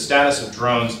specifically to the status of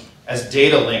drones as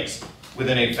data links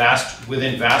within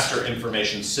vaster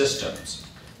information systems.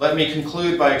 Let me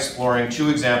conclude by exploring two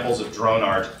examples of drone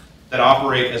art that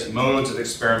operate as modes of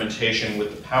experimentation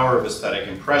with the power of aesthetic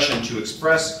impression to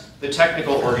express the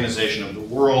technical organization of the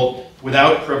world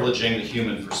without privileging the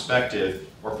human perspective,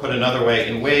 or put another way,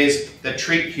 in ways that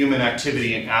treat human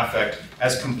activity and affect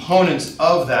as components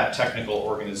of that technical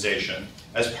organization,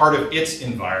 as part of its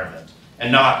environment,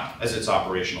 and not as its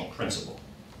operational principle.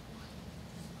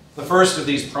 The first of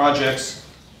these projects,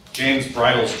 James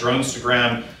Bridle's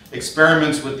Dronestagram,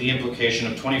 experiments with the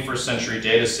implication of 21st century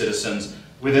data citizens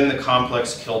within the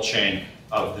complex kill chain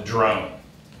of the drone.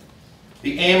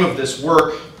 The aim of this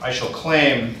work, I shall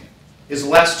claim, is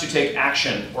less to take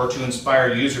action or to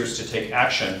inspire users to take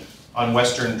action on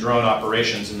Western drone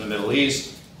operations in the Middle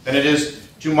East than it is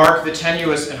to mark the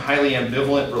tenuous and highly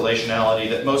ambivalent relationality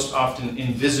that most often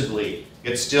invisibly,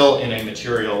 yet still in a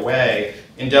material way,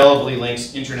 indelibly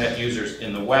links internet users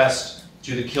in the West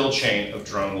to the kill chain of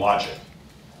drone logic.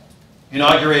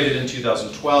 Inaugurated in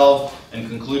 2012 and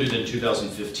concluded in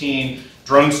 2015,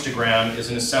 Dronestagram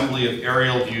is an assembly of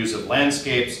aerial views of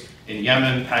landscapes in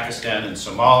Yemen, Pakistan, and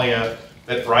Somalia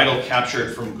that Bridle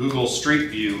captured from Google Street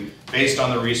View based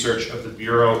on the research of the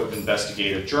Bureau of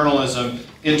Investigative Journalism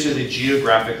into the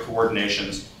geographic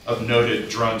coordinations of noted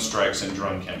drone strikes and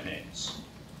drone campaigns.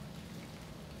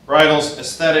 Bridle's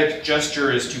aesthetic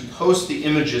gesture is to post the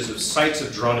images of sites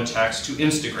of drone attacks to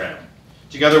Instagram,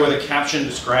 together with a caption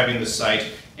describing the site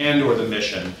and or the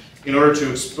mission, in order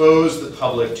to expose the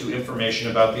public to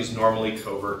information about these normally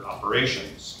covert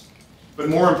operations. But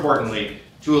more importantly,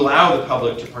 to allow the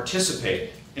public to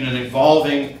participate in an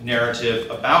evolving narrative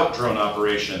about drone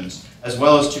operations, as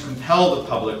well as to compel the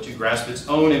public to grasp its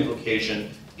own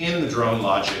implication in the drone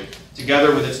logic,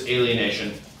 together with its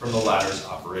alienation from the latter's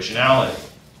operationality.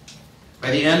 By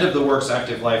the end of the work's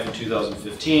active life in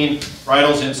 2015,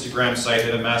 Bridle's Instagram site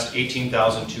had amassed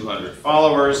 18,200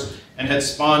 followers and had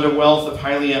spawned a wealth of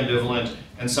highly ambivalent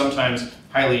and sometimes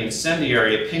highly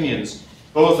incendiary opinions,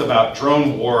 both about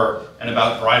drone war and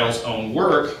about Bridle's own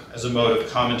work as a mode of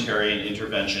commentary and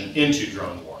intervention into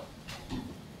drone war.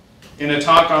 In a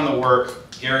talk on the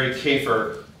work, Gary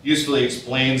Kafer usefully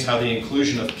explains how the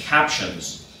inclusion of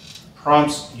captions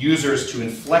prompts users to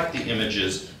inflect the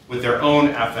images with their own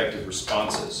affective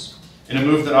responses, in a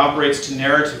move that operates to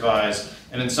narrativize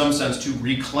and in some sense to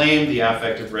reclaim the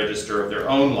affective register of their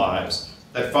own lives,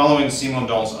 that following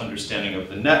Simondon's understanding of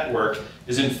the network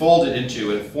is enfolded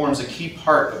into and forms a key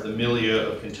part of the milieu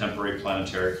of contemporary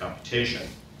planetary computation.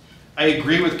 I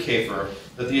agree with Kafer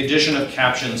that the addition of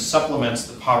captions supplements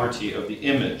the poverty of the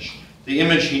image. The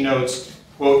image, he notes,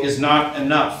 quote, is not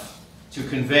enough to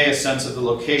convey a sense of the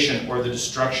location or the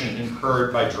destruction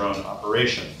incurred by drone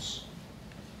operations.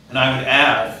 And I would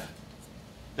add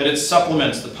that it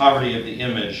supplements the poverty of the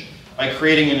image by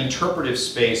creating an interpretive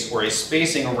space or a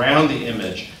spacing around the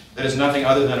image that is nothing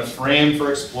other than a frame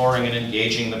for exploring and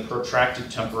engaging the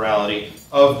protracted temporality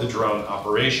of the drone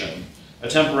operation. A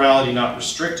temporality not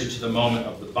restricted to the moment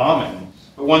of the bombing,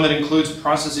 but one that includes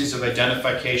processes of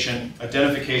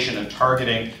identification and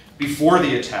targeting before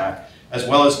the attack, as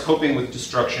well as coping with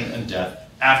destruction and death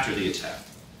after the attack.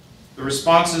 The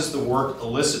responses the work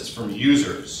elicits from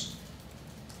users,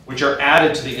 which are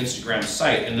added to the Instagram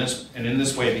site and in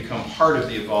this way become part of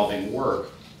the evolving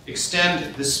work,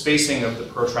 extend the spacing of the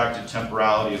protracted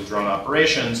temporality of drone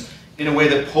operations in a way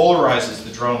that polarizes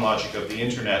the drone logic of the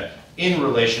internet in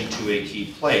relation to a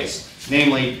key place,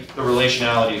 namely the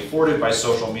relationality afforded by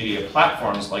social media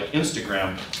platforms like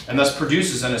Instagram, and thus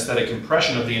produces an aesthetic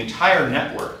impression of the entire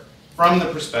network from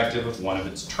the perspective of one of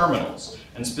its terminals,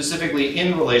 and specifically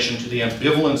in relation to the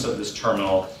ambivalence of this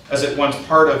terminal as at once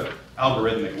part of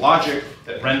algorithmic logic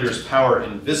that renders power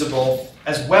invisible,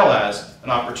 as well as an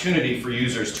opportunity for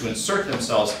users to insert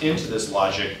themselves into this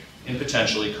logic in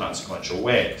potentially consequential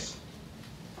ways.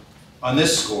 On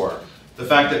this score, the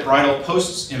fact that Bridal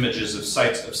posts images of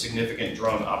sites of significant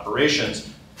drone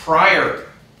operations prior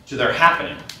to their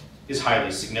happening is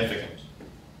highly significant.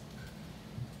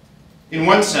 In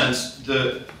one sense,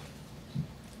 the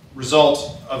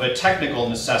result of a technical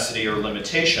necessity or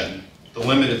limitation, the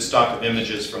limited stock of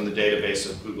images from the database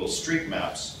of Google Street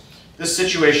Maps, this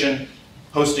situation,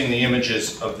 posting the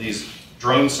images of these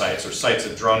drone sites or sites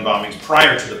of drone bombings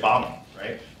prior to the bombing,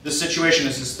 right? This situation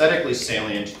is aesthetically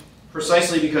salient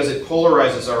precisely because it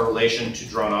polarizes our relation to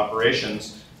drone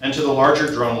operations and to the larger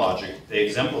drone logic they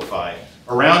exemplify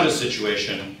around a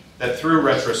situation that through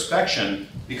retrospection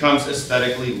becomes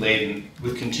aesthetically laden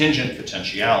with contingent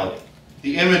potentiality.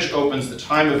 The image opens the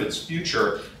time of its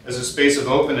future as a space of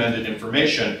open-ended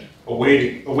information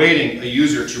awaiting a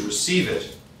user to receive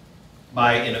it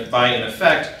by in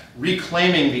effect,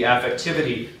 reclaiming the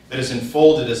affectivity that is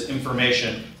enfolded as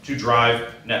information to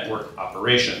drive network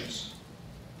operations.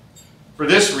 For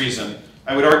this reason,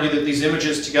 I would argue that these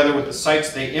images, together with the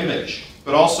sites they image,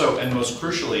 but also, and most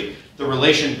crucially, the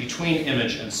relation between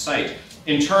image and site,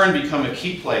 in turn become a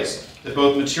key place that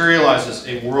both materializes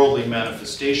a worldly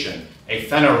manifestation, a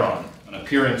phaneron, an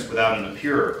appearance without an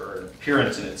appearer, or an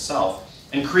appearance in itself,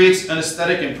 and creates an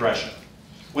aesthetic impression.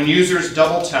 When users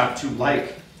double tap to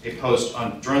like a post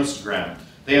on Dronestagram,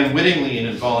 they unwittingly and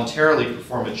involuntarily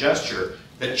perform a gesture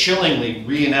that chillingly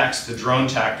reenacts the drone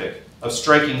tactic of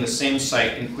striking the same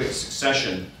site in quick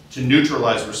succession to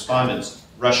neutralize respondents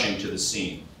rushing to the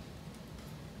scene.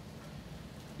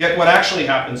 Yet what actually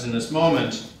happens in this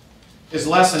moment is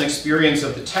less an experience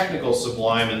of the technical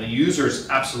sublime and the user's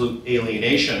absolute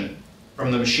alienation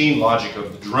from the machine logic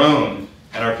of the drone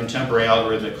and our contemporary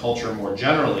algorithmic culture more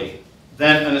generally,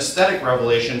 than an aesthetic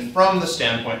revelation from the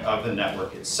standpoint of the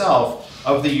network itself,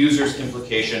 of the user's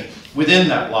implication within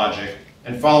that logic,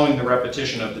 and following the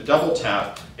repetition of the double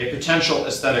tap, a potential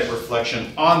aesthetic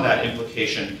reflection on that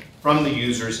implication from the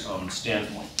user's own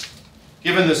standpoint.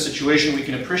 Given this situation, we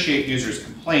can appreciate users'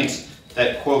 complaints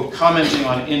that, quote, commenting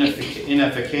on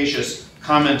inefficacious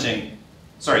commenting,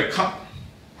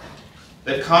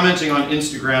 that commenting on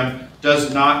Instagram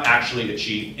does not actually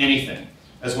achieve anything,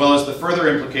 as well as the further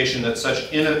implication that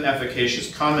such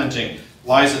inefficacious commenting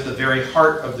lies at the very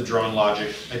heart of the drone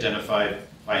logic identified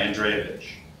by Andreevich.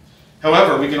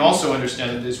 However, we can also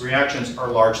understand that these reactions are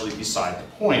largely beside the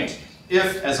point,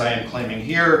 if, as I am claiming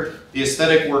here, the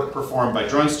aesthetic work performed by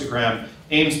Dronestagram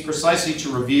aims precisely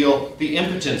to reveal the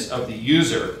impotence of the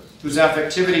user, whose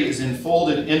affectivity is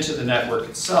enfolded into the network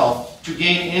itself to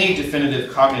gain any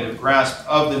definitive cognitive grasp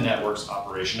of the network's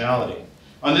operationality.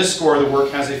 On this score, the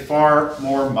work has a far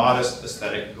more modest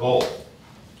aesthetic goal: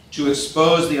 to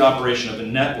expose the operation of a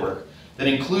network that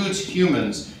includes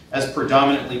humans as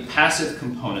predominantly passive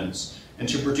components, and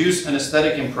to produce an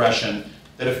aesthetic impression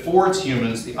that affords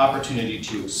humans the opportunity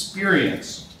to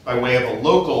experience, by way of a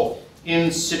local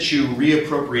in situ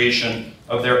reappropriation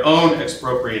of their own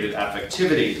expropriated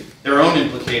affectivity, their own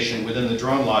implication within the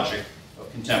drone logic of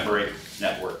contemporary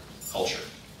network culture.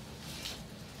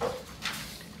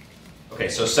 Okay,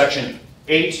 so section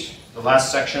 8, the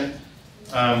last section,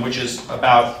 which is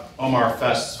about Omar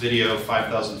Fest's video,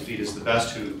 5,000 Feet is the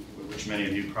Best, which many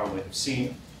of you probably have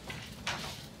seen.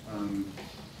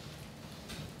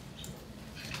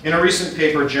 In a recent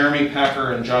paper, Jeremy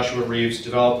Packer and Joshua Reeves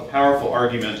developed a powerful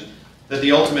argument that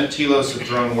the ultimate telos of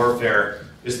drone warfare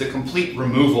is the complete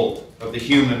removal of the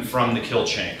human from the kill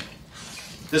chain.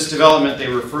 This development they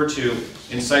refer to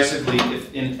incisively,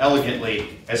 if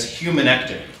inelegantly, as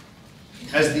humanectomy.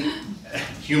 As the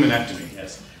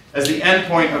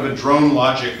endpoint of a drone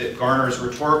logic that garners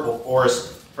rhetorical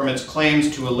force from its claims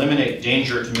to eliminate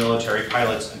danger to military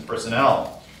pilots and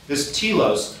personnel. This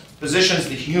telos positions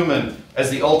the human as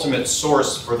the ultimate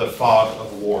source for the fog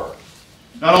of war.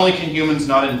 Not only can humans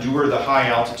not endure the high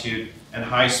altitude and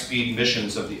high speed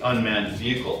missions of the unmanned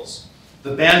vehicles,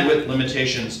 the bandwidth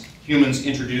limitations humans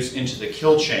introduce into the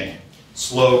kill chain,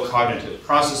 slow cognitive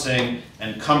processing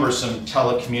and the cumbersome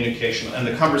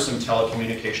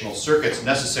telecommunicational circuits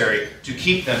necessary to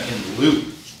keep them in the loop.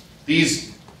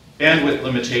 These bandwidth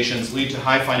limitations lead to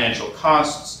high financial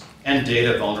costs and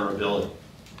data vulnerability.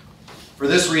 For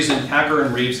this reason, Packer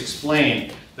and Reeves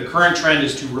explain the current trend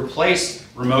is to replace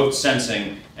remote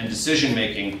sensing and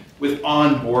decision-making with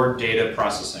onboard data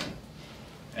processing.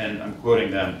 And I'm quoting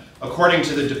them. According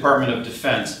to the Department of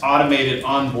Defense, automated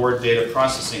onboard data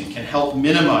processing can help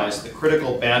minimize the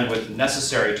critical bandwidth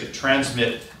necessary to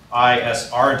transmit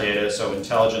ISR data, so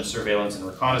intelligence, surveillance, and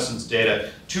reconnaissance data,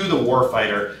 to the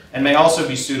warfighter, and may also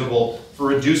be suitable for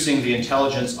reducing the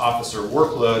intelligence officer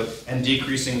workload and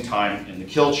decreasing time in the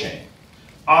kill chain.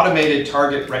 Automated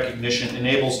target recognition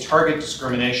enables target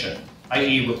discrimination,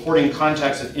 i.e. reporting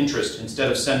contacts of interest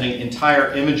instead of sending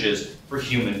entire images for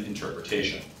human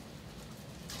interpretation.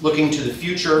 Looking to the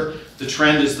future, the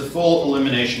trend is the full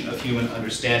elimination of human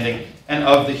understanding and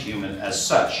of the human as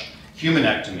such,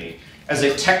 humanectomy, as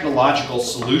a technological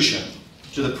solution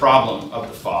to the problem of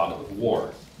the fog of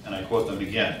war. And I quote them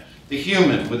again. The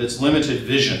human, with its limited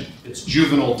vision, its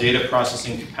juvenile data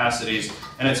processing capacities,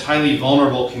 and its highly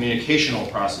vulnerable communicational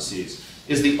processes,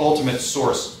 is the ultimate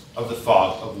source of the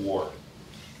fog of war.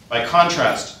 By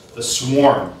contrast, the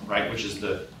swarm, right, which is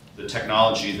the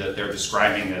technology that they're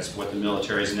describing as what the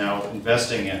military is now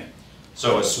investing in.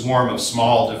 So a swarm of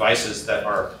small devices that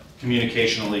are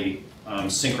communicationally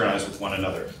synchronized with one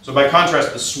another. So by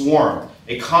contrast, the swarm,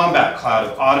 a combat cloud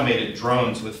of automated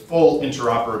drones with full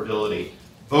interoperability,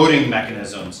 voting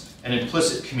mechanisms, and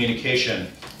implicit communication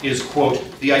is,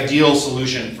 quote, the ideal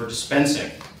solution for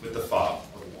dispensing with the fog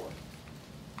of war.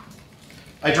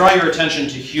 I draw your attention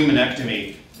to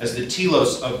humanectomy as the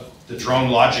telos of the drone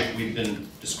logic we've been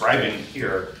describing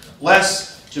here,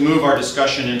 less to move our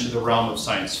discussion into the realm of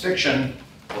science fiction,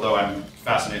 although I'm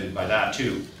fascinated by that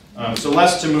too. So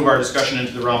less to move our discussion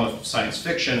into the realm of science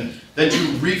fiction than to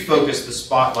refocus the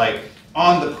spotlight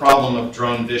on the problem of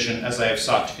drone vision as I have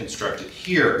sought to construct it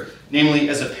here, namely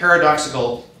as a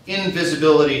paradoxical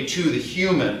invisibility to the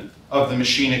human of the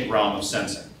machinic realm of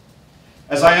sensing.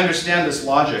 As I understand this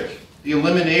logic, the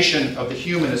elimination of the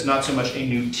human is not so much a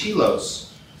new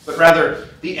telos, but rather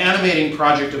the animating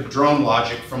project of drone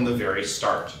logic from the very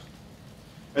start.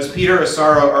 As Peter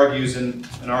Asaro argues in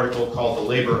an article called The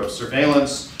Labor of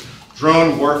Surveillance,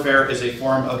 drone warfare is a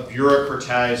form of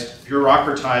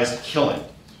bureaucratized killing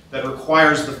that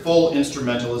requires the full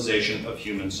instrumentalization of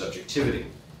human subjectivity.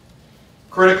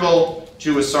 Critical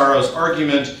to Asaro's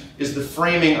argument is the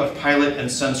framing of pilot and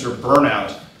sensor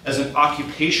burnout as an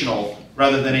occupational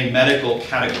rather than a medical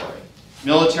category.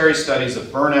 Military studies of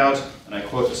burnout, and I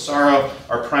quote Asaro,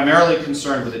 are primarily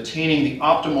concerned with attaining the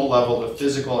optimal level of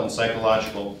physical and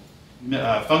psychological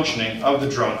functioning of the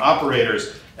drone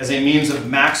operators as a means of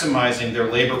maximizing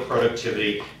their labor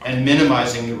productivity and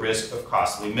minimizing the risk of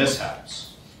costly mishaps.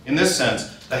 In this sense,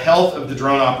 the health of the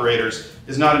drone operators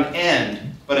is not an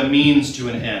end, but a means to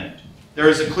an end. There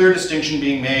is a clear distinction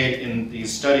being made in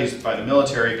these studies by the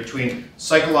military between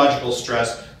psychological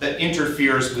stress that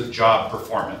interferes with job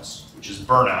performance, which is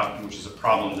burnout, and which is a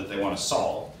problem that they want to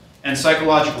solve, and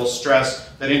psychological stress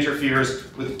that interferes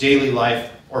with daily life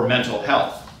or mental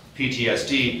health,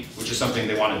 PTSD, which is something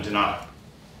they want to deny.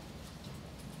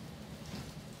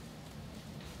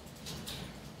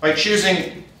 By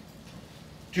choosing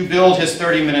to build his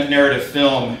 30-minute narrative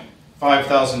film,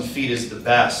 5,000 Feet is the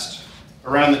Best,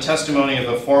 around the testimony of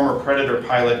a former Predator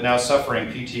pilot now suffering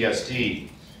PTSD,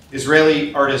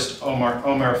 Israeli artist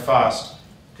Omer Fast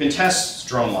contests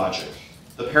drone logic,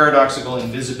 the paradoxical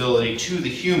invisibility to the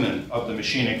human of the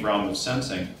machinic realm of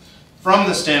sensing, from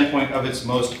the standpoint of its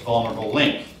most vulnerable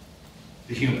link,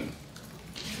 the human.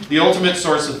 The ultimate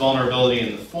source of vulnerability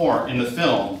in the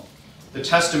film, the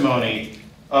testimony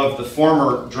of the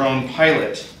former drone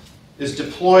pilot, is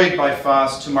deployed by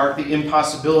Fast to mark the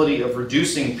impossibility of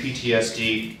reducing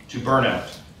PTSD to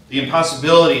burnout, the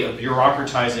impossibility of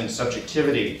bureaucratizing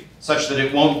subjectivity such that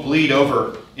it won't bleed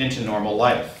over into normal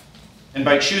life. And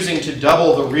by choosing to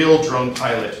double the real drone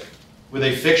pilot with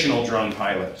a fictional drone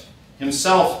pilot,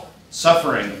 himself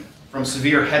suffering from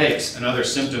severe headaches and other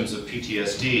symptoms of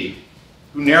PTSD,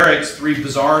 who narrates 3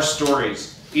 bizarre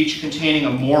stories, each containing a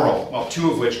moral, well,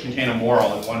 2 of which contain a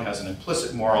moral and 1 has an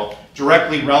implicit moral,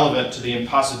 directly relevant to the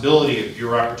impossibility of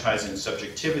bureaucratizing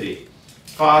subjectivity.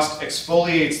 Fast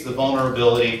exfoliates the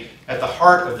vulnerability at the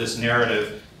heart of this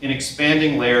narrative in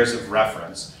expanding layers of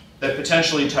reference, that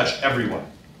potentially touch everyone.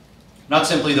 Not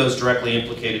simply those directly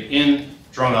implicated in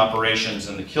drone operations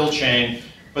and the kill chain,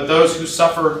 but those who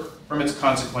suffer from its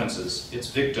consequences, its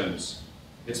victims,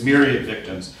 its myriad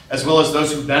victims, as well as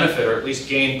those who benefit or at least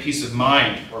gain peace of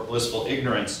mind or blissful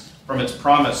ignorance from its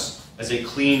promise as a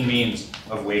clean means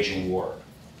of waging war.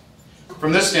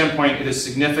 From this standpoint, it is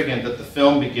significant that the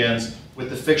film begins with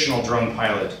the fictional drone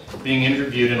pilot being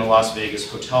interviewed in a Las Vegas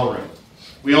hotel room.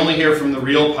 We only hear from the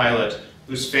real pilot,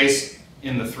 whose face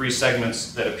in the three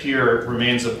segments that appear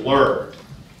remains a blur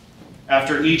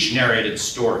after each narrated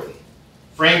story.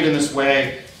 Framed in this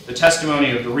way, the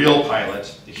testimony of the real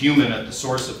pilot, the human at the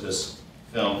source of this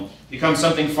film, becomes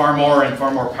something far more and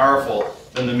far more powerful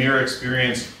than the mere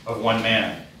experience of one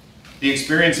man. The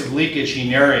experience of leakage he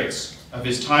narrates, of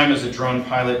his time as a drone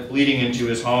pilot bleeding into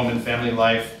his home and family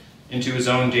life, into his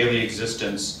own daily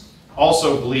existence,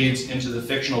 also bleeds into the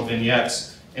fictional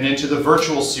vignettes and into the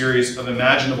virtual series of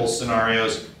imaginable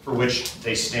scenarios for which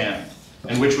they stand,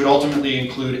 and which would ultimately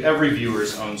include every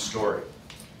viewer's own story.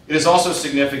 It is also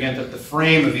significant that the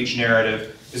frame of each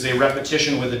narrative is a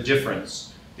repetition with a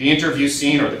difference. The interview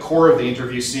scene, or the core of the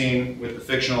interview scene with the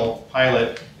fictional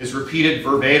pilot, is repeated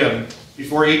verbatim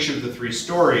before each of the three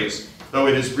stories, though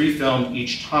it is refilmed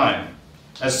each time.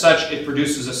 As such, it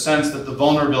produces a sense that the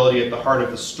vulnerability at the heart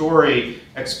of the story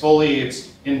exfoliates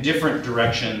in different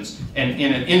directions and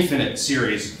in an infinite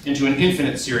series, into an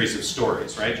infinite series of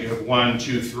stories, right? You have 1,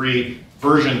 2, 3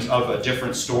 versions of a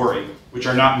different story, which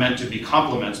are not meant to be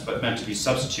complements, but meant to be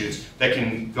substitutes that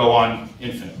can go on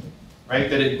infinitely, right?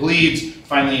 That it bleeds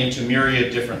finally into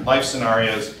myriad different life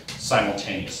scenarios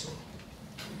simultaneously.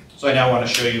 So I now want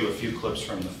to show you a few clips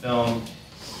from the film.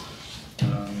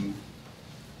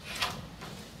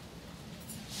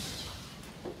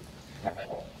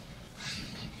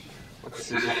 What's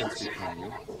the difference between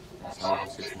you and someone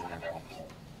who's 69?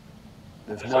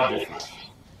 There's no difference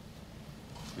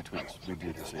between us. We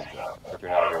do the same job, but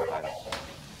you're not a real pilot.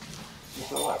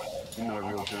 So what? You're not a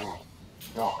real journalist.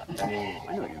 No, I mean,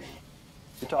 I know what you mean.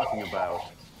 You're talking about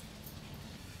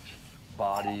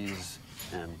bodies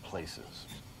and places.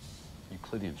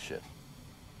 Euclidean shit.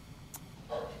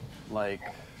 Like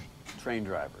train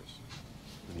drivers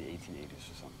in the 1880s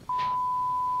or something.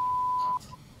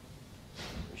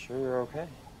 You sure you're okay?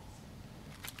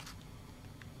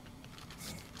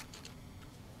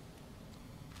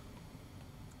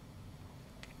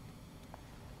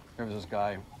 There was this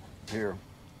guy here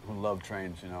who loved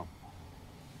trains, you know.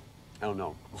 I don't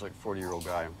know, he was like a 40-year-old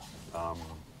guy.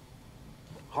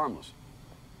 Harmless.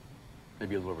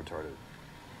 Maybe a little retarded.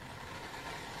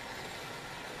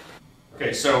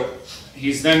 Okay, so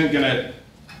he's then gonna,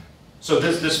 so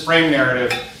this frame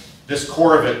narrative, this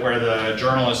core of it where the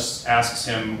journalist asks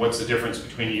him what's the difference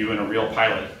between you and a real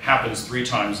pilot happens 3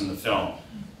 times in the film,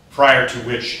 prior to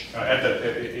which,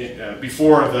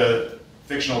 before the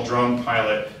fictional drone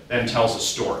pilot then tells a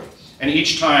story. And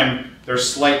each time there's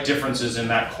slight differences in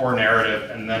that core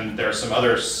narrative, and then there are some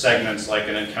other segments like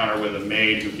an encounter with a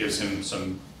maid who gives him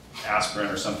some aspirin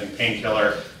or something,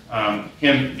 painkiller,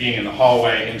 him being in the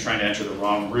hallway, him trying to enter the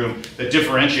wrong room, that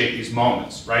differentiate these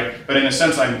moments, right? But in a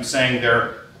sense, I'm saying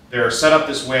they're set up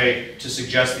this way to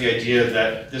suggest the idea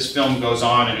that this film goes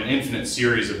on in an infinite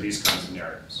series of these kinds of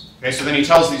narratives. Okay, so then he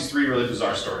tells these 3 really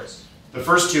bizarre stories. The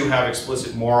first 2 have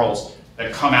explicit morals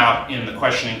that come out in the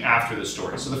questioning after the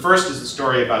story. So the first is the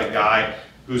story about a guy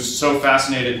who's so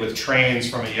fascinated with trains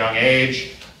from a young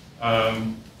age,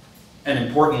 and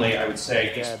importantly, I would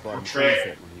say, he's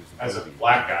portrayed as a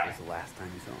black guy. That's the last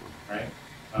time you saw him.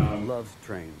 Right? Loves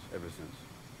trains ever since.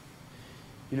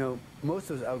 You know, most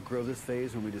of us outgrow this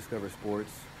phase when we discover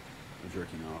sports or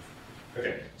jerking off.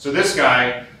 Okay, so this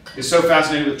guy is so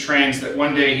fascinated with trains that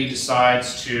one day he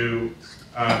decides to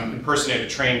impersonate a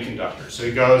train conductor. So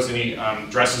he goes and he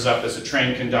dresses up as a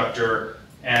train conductor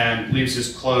and leaves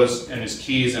his clothes and his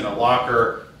keys in a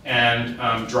locker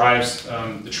and drives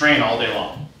the train all day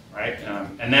long, right?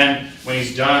 And then when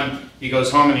he's done, he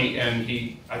goes home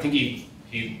and I think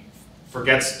he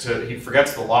forgets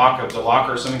the lock of the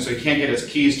locker or something, so he can't get his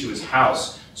keys to his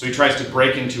house. So he tries to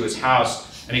break into his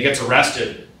house and he gets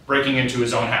arrested breaking into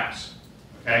his own house.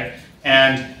 Okay,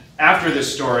 and after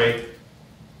this story,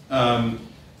 the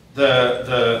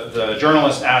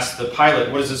journalist asks the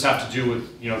pilot, "What does this have to do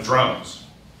with drones?"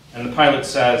 And the pilot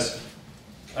says,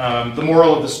 "The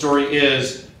moral of the story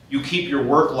is you keep your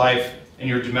work life and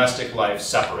your domestic life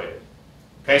separated."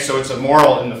 Okay, so it's a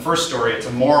moral in the first story. It's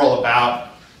a moral about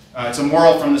it's a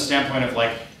moral from the standpoint of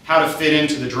like how to fit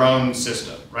into the drone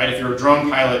system, right? If you're a drone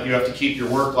pilot, you have to keep your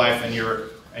work life and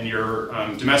your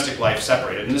domestic life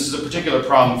separated. And this is a particular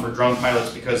problem for drone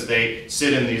pilots because they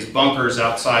sit in these bunkers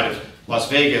outside of Las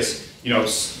Vegas, you know,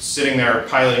 sitting there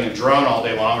piloting a drone all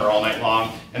day long or all night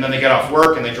long, and then they get off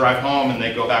work and they drive home and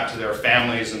they go back to their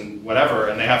families and whatever,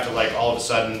 and they have to like all of a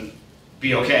sudden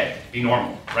be okay, be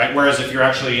normal, right? Whereas if you're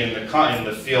actually in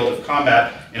the field of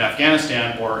combat in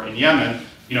Afghanistan or in Yemen,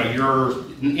 you know, you're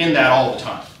in that all the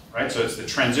time, right? So it's the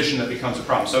transition that becomes a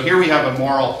problem. So here we have a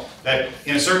moral that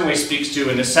in a certain way speaks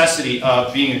to a necessity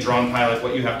of being a drone pilot,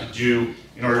 what you have to do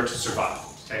in order to survive,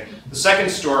 okay? The second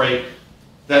story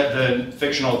that the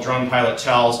fictional drone pilot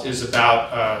tells is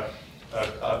about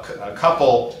a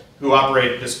couple who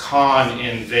operate this con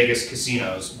in Vegas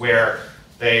casinos where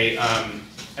they,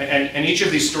 and each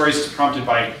of these stories is prompted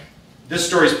by, this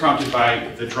story is prompted by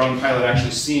the drone pilot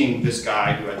actually seeing this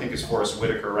guy, who I think is Forrest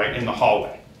Whitaker, right, in the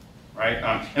hallway, right?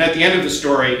 And at the end of the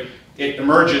story, it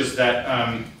emerges that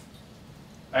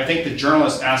I think the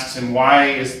journalist asks him, why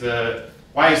is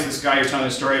this guy you're telling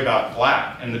the story about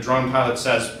black? And the drone pilot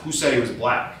says, who said he was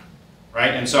black,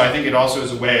 right? And so I think it also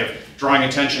is a way of drawing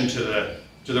attention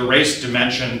to the race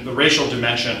dimension, the racial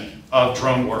dimension of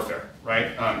drone warfare,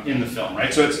 right, in the film,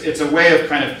 right? So it's a way of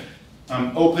kind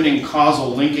of opening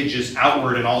causal linkages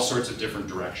outward in all sorts of different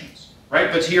directions, right?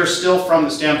 But here, still from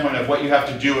the standpoint of what you have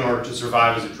to do in order to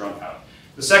survive as a drone pilot.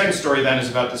 The second story then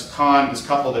is about this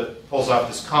couple that pulls off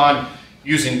this con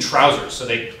using trousers. So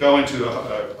they go into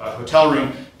a hotel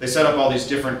room, they set up all these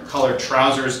different colored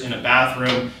trousers in a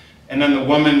bathroom, and then the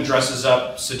woman dresses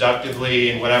up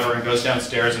seductively and whatever and goes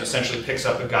downstairs and essentially picks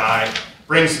up a guy,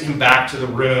 brings him back to the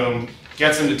room,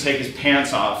 gets him to take his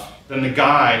pants off. Then the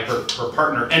guy, her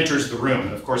partner, enters the room.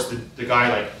 And of course the guy,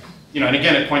 like, you know, and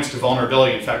again it points to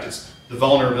vulnerability. In fact, it's the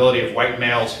vulnerability of white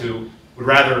males who would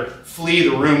rather flee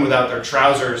the room without their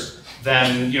trousers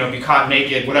than, you know, be caught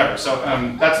naked, whatever. So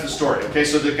that's the story, okay?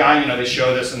 So the guy, you know, they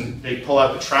show this and they pull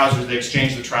out the trousers, they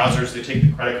exchange the trousers, they take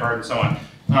the credit card and so on.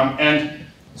 And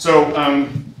so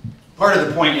part of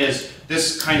the point is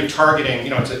this kind of targeting, you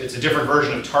know, it's a different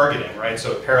version of targeting, right?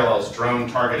 So it parallels drone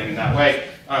targeting in that way.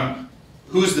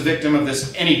 Who's the victim of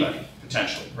this? Anybody,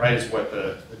 potentially, right, is what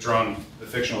the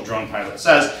fictional drone pilot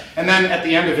says. And then at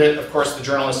the end of it, of course, the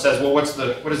journalist says, well, what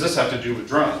does this have to do with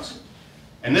drones?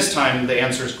 And this time, the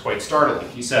answer is quite startling.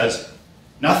 He says,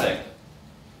 nothing.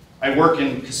 I work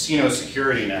in casino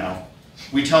security now.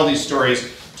 We tell these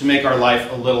stories to make our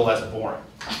life a little less boring.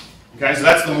 Okay, so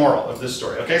that's the moral of this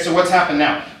story. Okay, so what's happened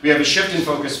now? We have a shift in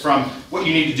focus from what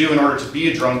you need to do in order to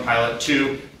be a drone pilot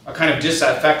to a kind of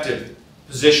disaffected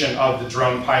position of the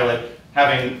drone pilot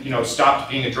having, you know,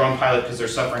 stopped being a drone pilot because they're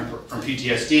suffering from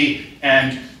PTSD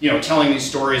and, you know, telling these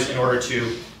stories in order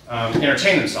to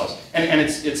entertain themselves. And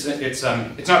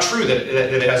it's not true that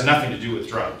it has nothing to do with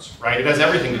drones, right? It has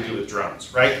everything to do with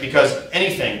drones, right? Because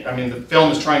anything, I mean, the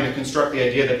film is trying to construct the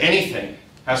idea that anything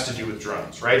has to do with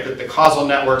drones, right? That the causal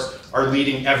networks are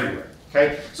leading everywhere,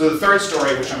 okay? So the third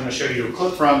story, which I'm going to show you a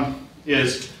clip from,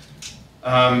 is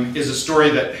a story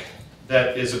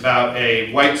that is about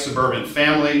a white suburban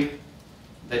family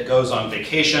that goes on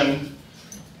vacation,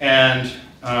 and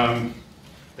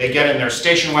they get in their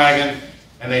station wagon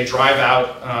and they drive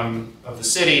out of the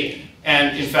city,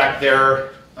 and in fact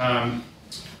they're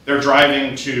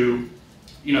driving to,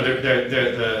 you know,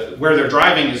 where they're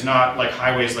driving is not like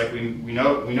highways like we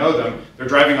know them. They're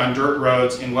driving on dirt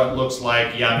roads in what looks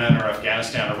like Yemen or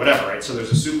Afghanistan or whatever, right? So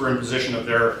there's a superimposition of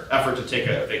their effort to take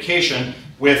a vacation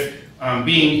with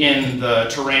being in the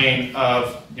terrain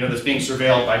of, you know, that's being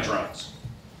surveilled by drones.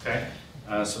 Okay,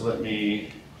 so let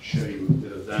me show you a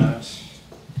bit of that.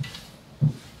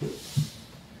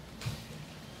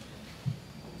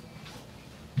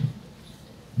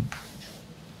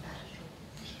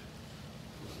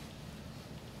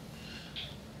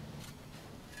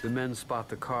 The men spot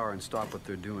the car and stop what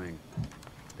they're doing.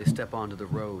 They step onto the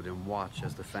road and watch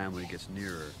as the family gets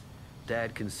nearer.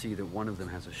 Dad can see that one of them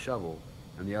has a shovel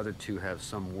and the other two have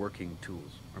some working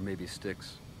tools, or maybe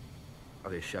sticks.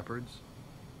 Are they shepherds?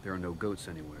 There are no goats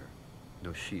anywhere,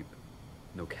 no sheep,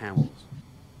 no camels.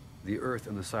 The earth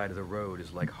on the side of the road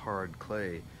is like hard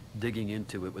clay. Digging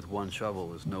into it with one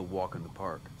shovel is no walk in the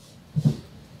park.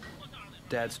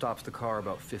 Dad stops the car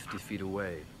about 50 feet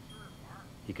away.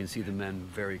 He can see the men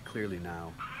very clearly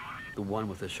now. The one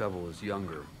with the shovel is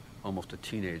younger, almost a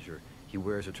teenager. He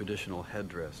wears a traditional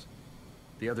headdress.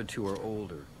 The other two are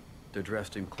older. They're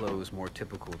dressed in clothes more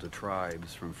typical to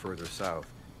tribes from further south,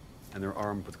 and they're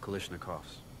armed with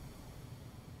Kalashnikovs.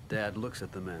 Dad looks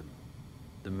at the men.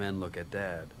 The men look at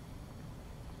Dad.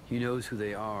 He knows who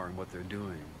they are and what they're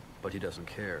doing, but he doesn't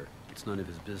care. It's none of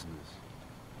his business.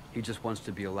 He just wants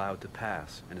to be allowed to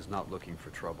pass and is not looking for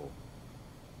trouble.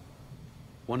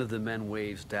 One of the men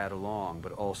waves Dad along,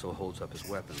 but also holds up his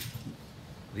weapon.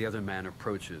 The other man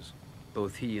approaches.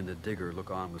 Both he and the digger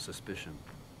look on with suspicion.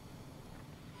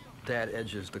 Dad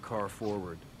edges the car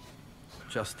forward.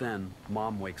 Just then,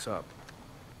 Mom wakes up.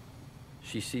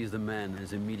 She sees the men and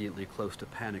is immediately close to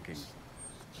panicking.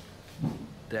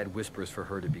 Dad whispers for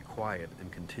her to be quiet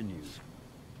and continues.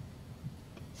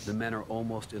 The men are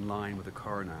almost in line with the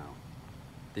car now.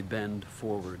 They bend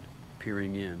forward,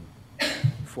 peering in.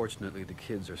 Fortunately, the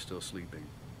kids are still sleeping.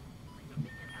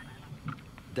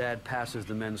 Dad passes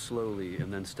the men slowly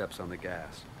and then steps on the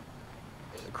gas.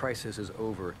 The crisis is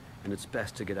over, and it's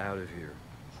best to get out of here.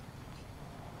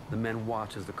 The men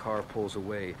watch as the car pulls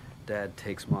away. Dad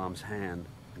takes Mom's hand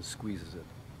and squeezes it.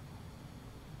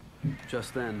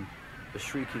 Just then, a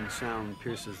shrieking sound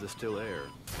pierces the still air,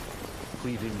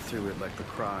 cleaving through it like the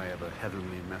cry of a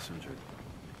heavenly messenger.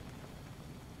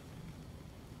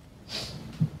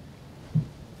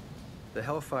 The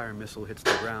Hellfire missile hits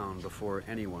the ground before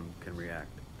anyone can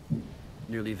react,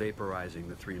 nearly vaporizing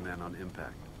the 3 men on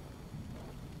impact.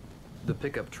 The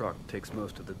pickup truck takes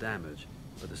most of the damage,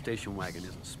 but the station wagon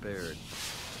isn't spared.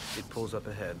 It pulls up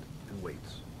ahead and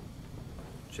waits,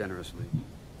 generously,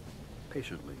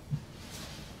 patiently.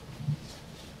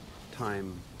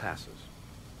 Time passes.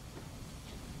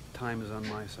 Time is on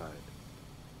my side.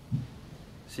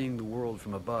 Seeing the world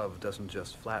from above doesn't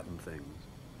just flatten things.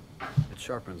 It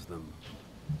sharpens them.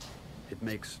 It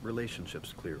makes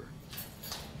relationships clearer.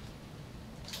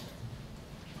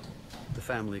 The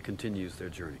family continues their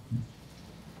journey.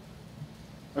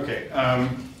 Okay.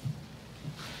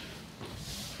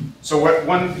 So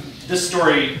this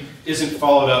story isn't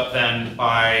followed up then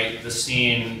by the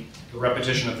scene, the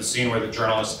repetition of the scene where the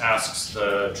journalist asks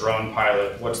the drone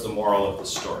pilot, what's the moral of the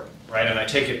story, right? And I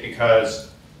take it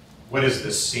because, what is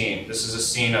this scene? This is a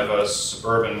scene of a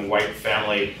suburban white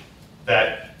family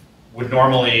that would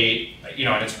normally,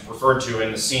 and it's referred to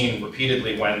in the scene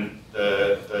repeatedly when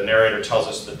the narrator tells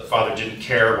us that the father didn't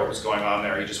care what was going on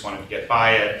there, he just wanted to get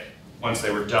by it. Once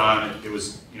they were done, it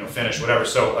was finished, whatever.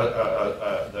 So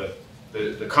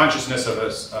the consciousness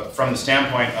of from the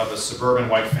standpoint of a suburban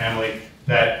white family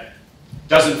that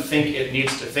doesn't think it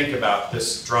needs to think about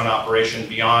this drone operation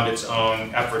beyond its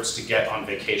own efforts to get on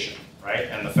vacation, right?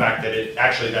 And the fact that it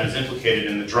actually then is implicated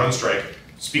in the drone strike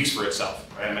speaks for itself,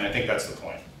 right? I mean, I think that's the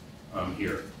point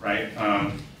here, right?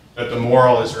 That the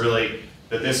moral is really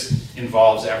that this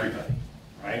involves everybody,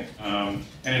 right? And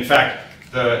in fact,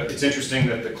 it's interesting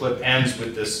that the clip ends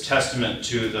with this testament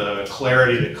to the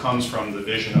clarity that comes from the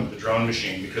vision of the drone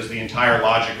machine, because the entire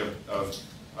logic of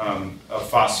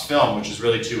Foss film, which is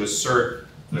really to assert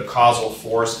the causal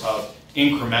force of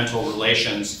incremental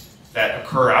relations that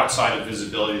occur outside of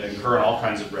visibility, that occur in all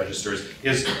kinds of registers,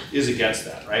 is against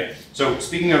that, right? So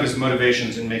speaking of his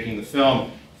motivations in making the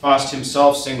film, Foss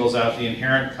himself singles out the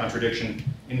inherent contradiction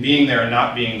in being there and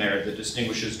not being there that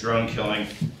distinguishes drone killing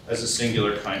as a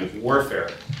singular kind of warfare.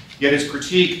 Yet his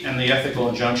critique and the ethical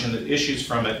injunction that issues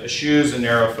from it eschews a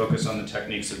narrow focus on the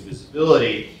techniques of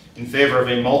visibility in favor of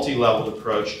a multi-leveled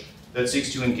approach that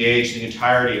seeks to engage the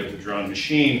entirety of the drone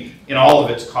machine in all of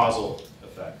its causal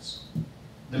effects.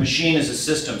 The machine is a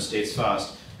system, states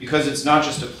Foss, because it's not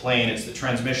just a plane, it's the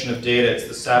transmission of data, it's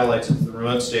the satellites, it's the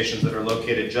remote stations that are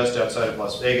located just outside of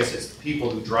Las Vegas, it's the people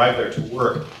who drive there to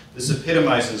work. This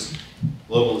epitomizes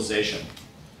globalization.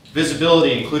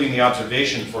 Visibility, including the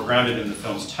observation foregrounded in the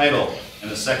film's title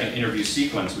and the second interview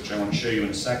sequence, which I want to show you in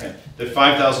a second, that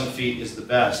 5,000 feet is the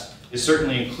best, is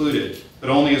certainly included, but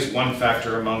only as one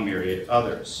factor among myriad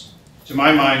others. To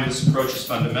my mind, this approach is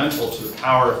fundamental to the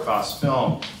power of Foss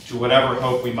film, to whatever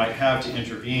hope we might have to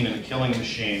intervene in a killing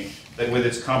machine that with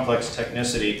its complex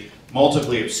technicity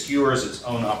multiply obscures its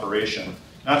own operation,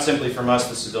 not simply from us,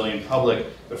 the civilian public,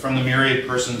 but from the myriad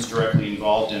persons directly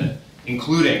involved in it,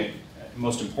 including,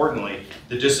 most importantly,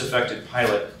 the disaffected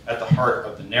pilot at the heart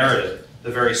of the narrative,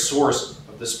 the very source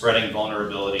of the spreading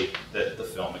vulnerability that the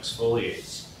film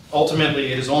exfoliates.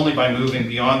 Ultimately, it is only by moving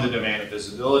beyond the domain of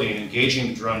visibility and engaging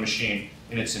the drone machine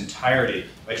in its entirety,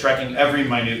 by tracking every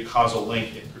minute causal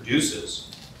link it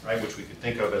produces, right, which we could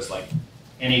think of as like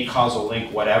any causal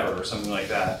link whatever or something like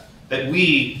that, that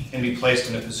we can be placed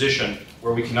in a position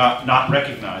where we cannot not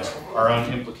recognize our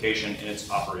own implication in its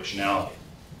operationality.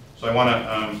 So I want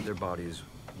to Their bodies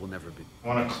will never be. I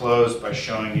want to close by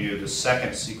showing you the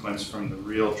second sequence from the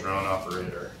real drone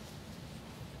operator.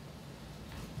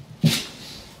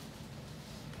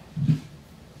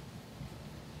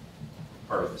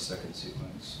 Part of the second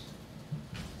sequence,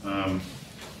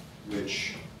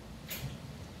 which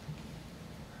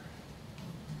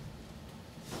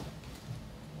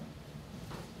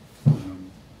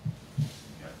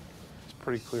It's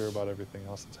pretty clear about everything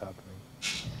else that's happening.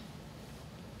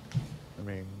 I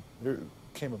mean, there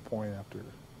came a point after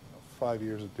 5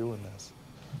 years of doing this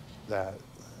that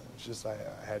it's just I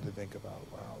had to think about,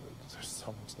 wow, there's so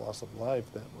much loss of life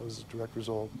that was a direct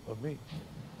result of me.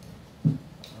 I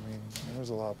mean,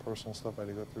 there's a lot of personal stuff I had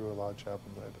to go through, a lot of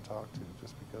chaplains I had to talk to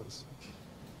just because.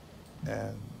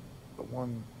 And the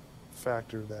one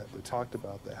factor that we talked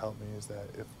about that helped me is that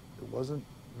if it wasn't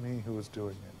me who was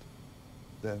doing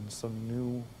it, then some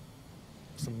new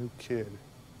kid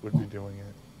would be doing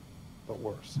it, but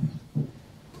worse.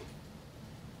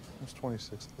 I was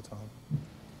 26 at the time.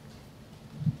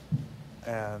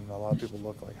 And a lot of people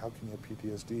look like, how can you have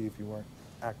PTSD if you weren't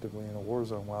actively in a war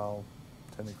zone? Well,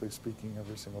 technically speaking,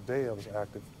 every single day I was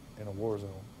active in a war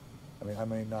zone. I mean, I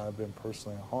may not have been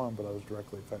personally harmed, but I was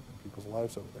directly affecting people's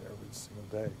lives over there every single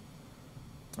day.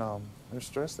 There's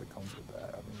stress that comes with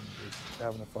that. I mean,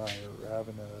 having a fire,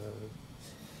 having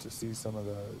to see some of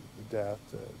the death,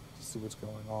 to see what's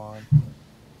going on,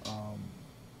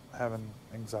 having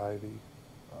anxiety,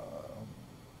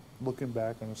 looking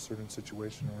back on a certain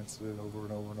situation or incident over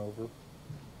and over and over,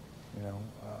 you know,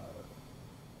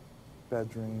 bad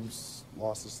dreams,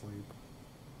 loss of sleep.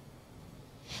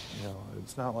 You know,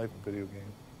 it's not like a video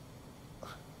game.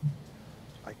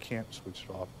 I can't switch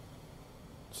it off.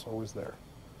 It's always there.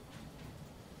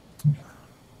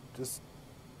 Just,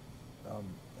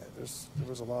 there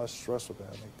was a lot of stress with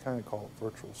that. They kind of call it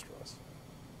virtual stress.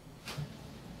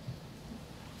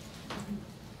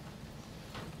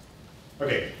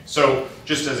 Okay, so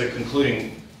just as a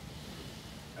conclusion,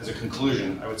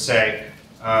 I would say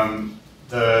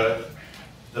the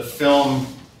film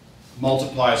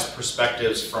multiplies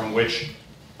perspectives from which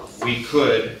we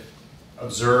could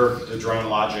observe the drone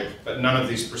logic, but none of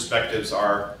these perspectives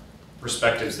are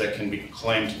perspectives that can be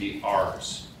claimed to be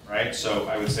ours, right? So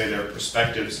I would say they're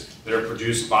perspectives that are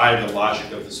produced by the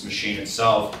logic of this machine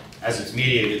itself as it's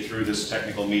mediated through this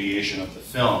technical mediation of the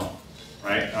film,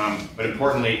 right? But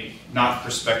importantly, not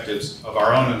perspectives of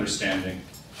our own understanding,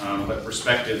 but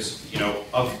perspectives, you know,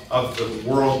 of the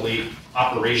worldly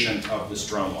operation of this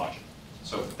drone logic.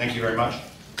 So thank you very much.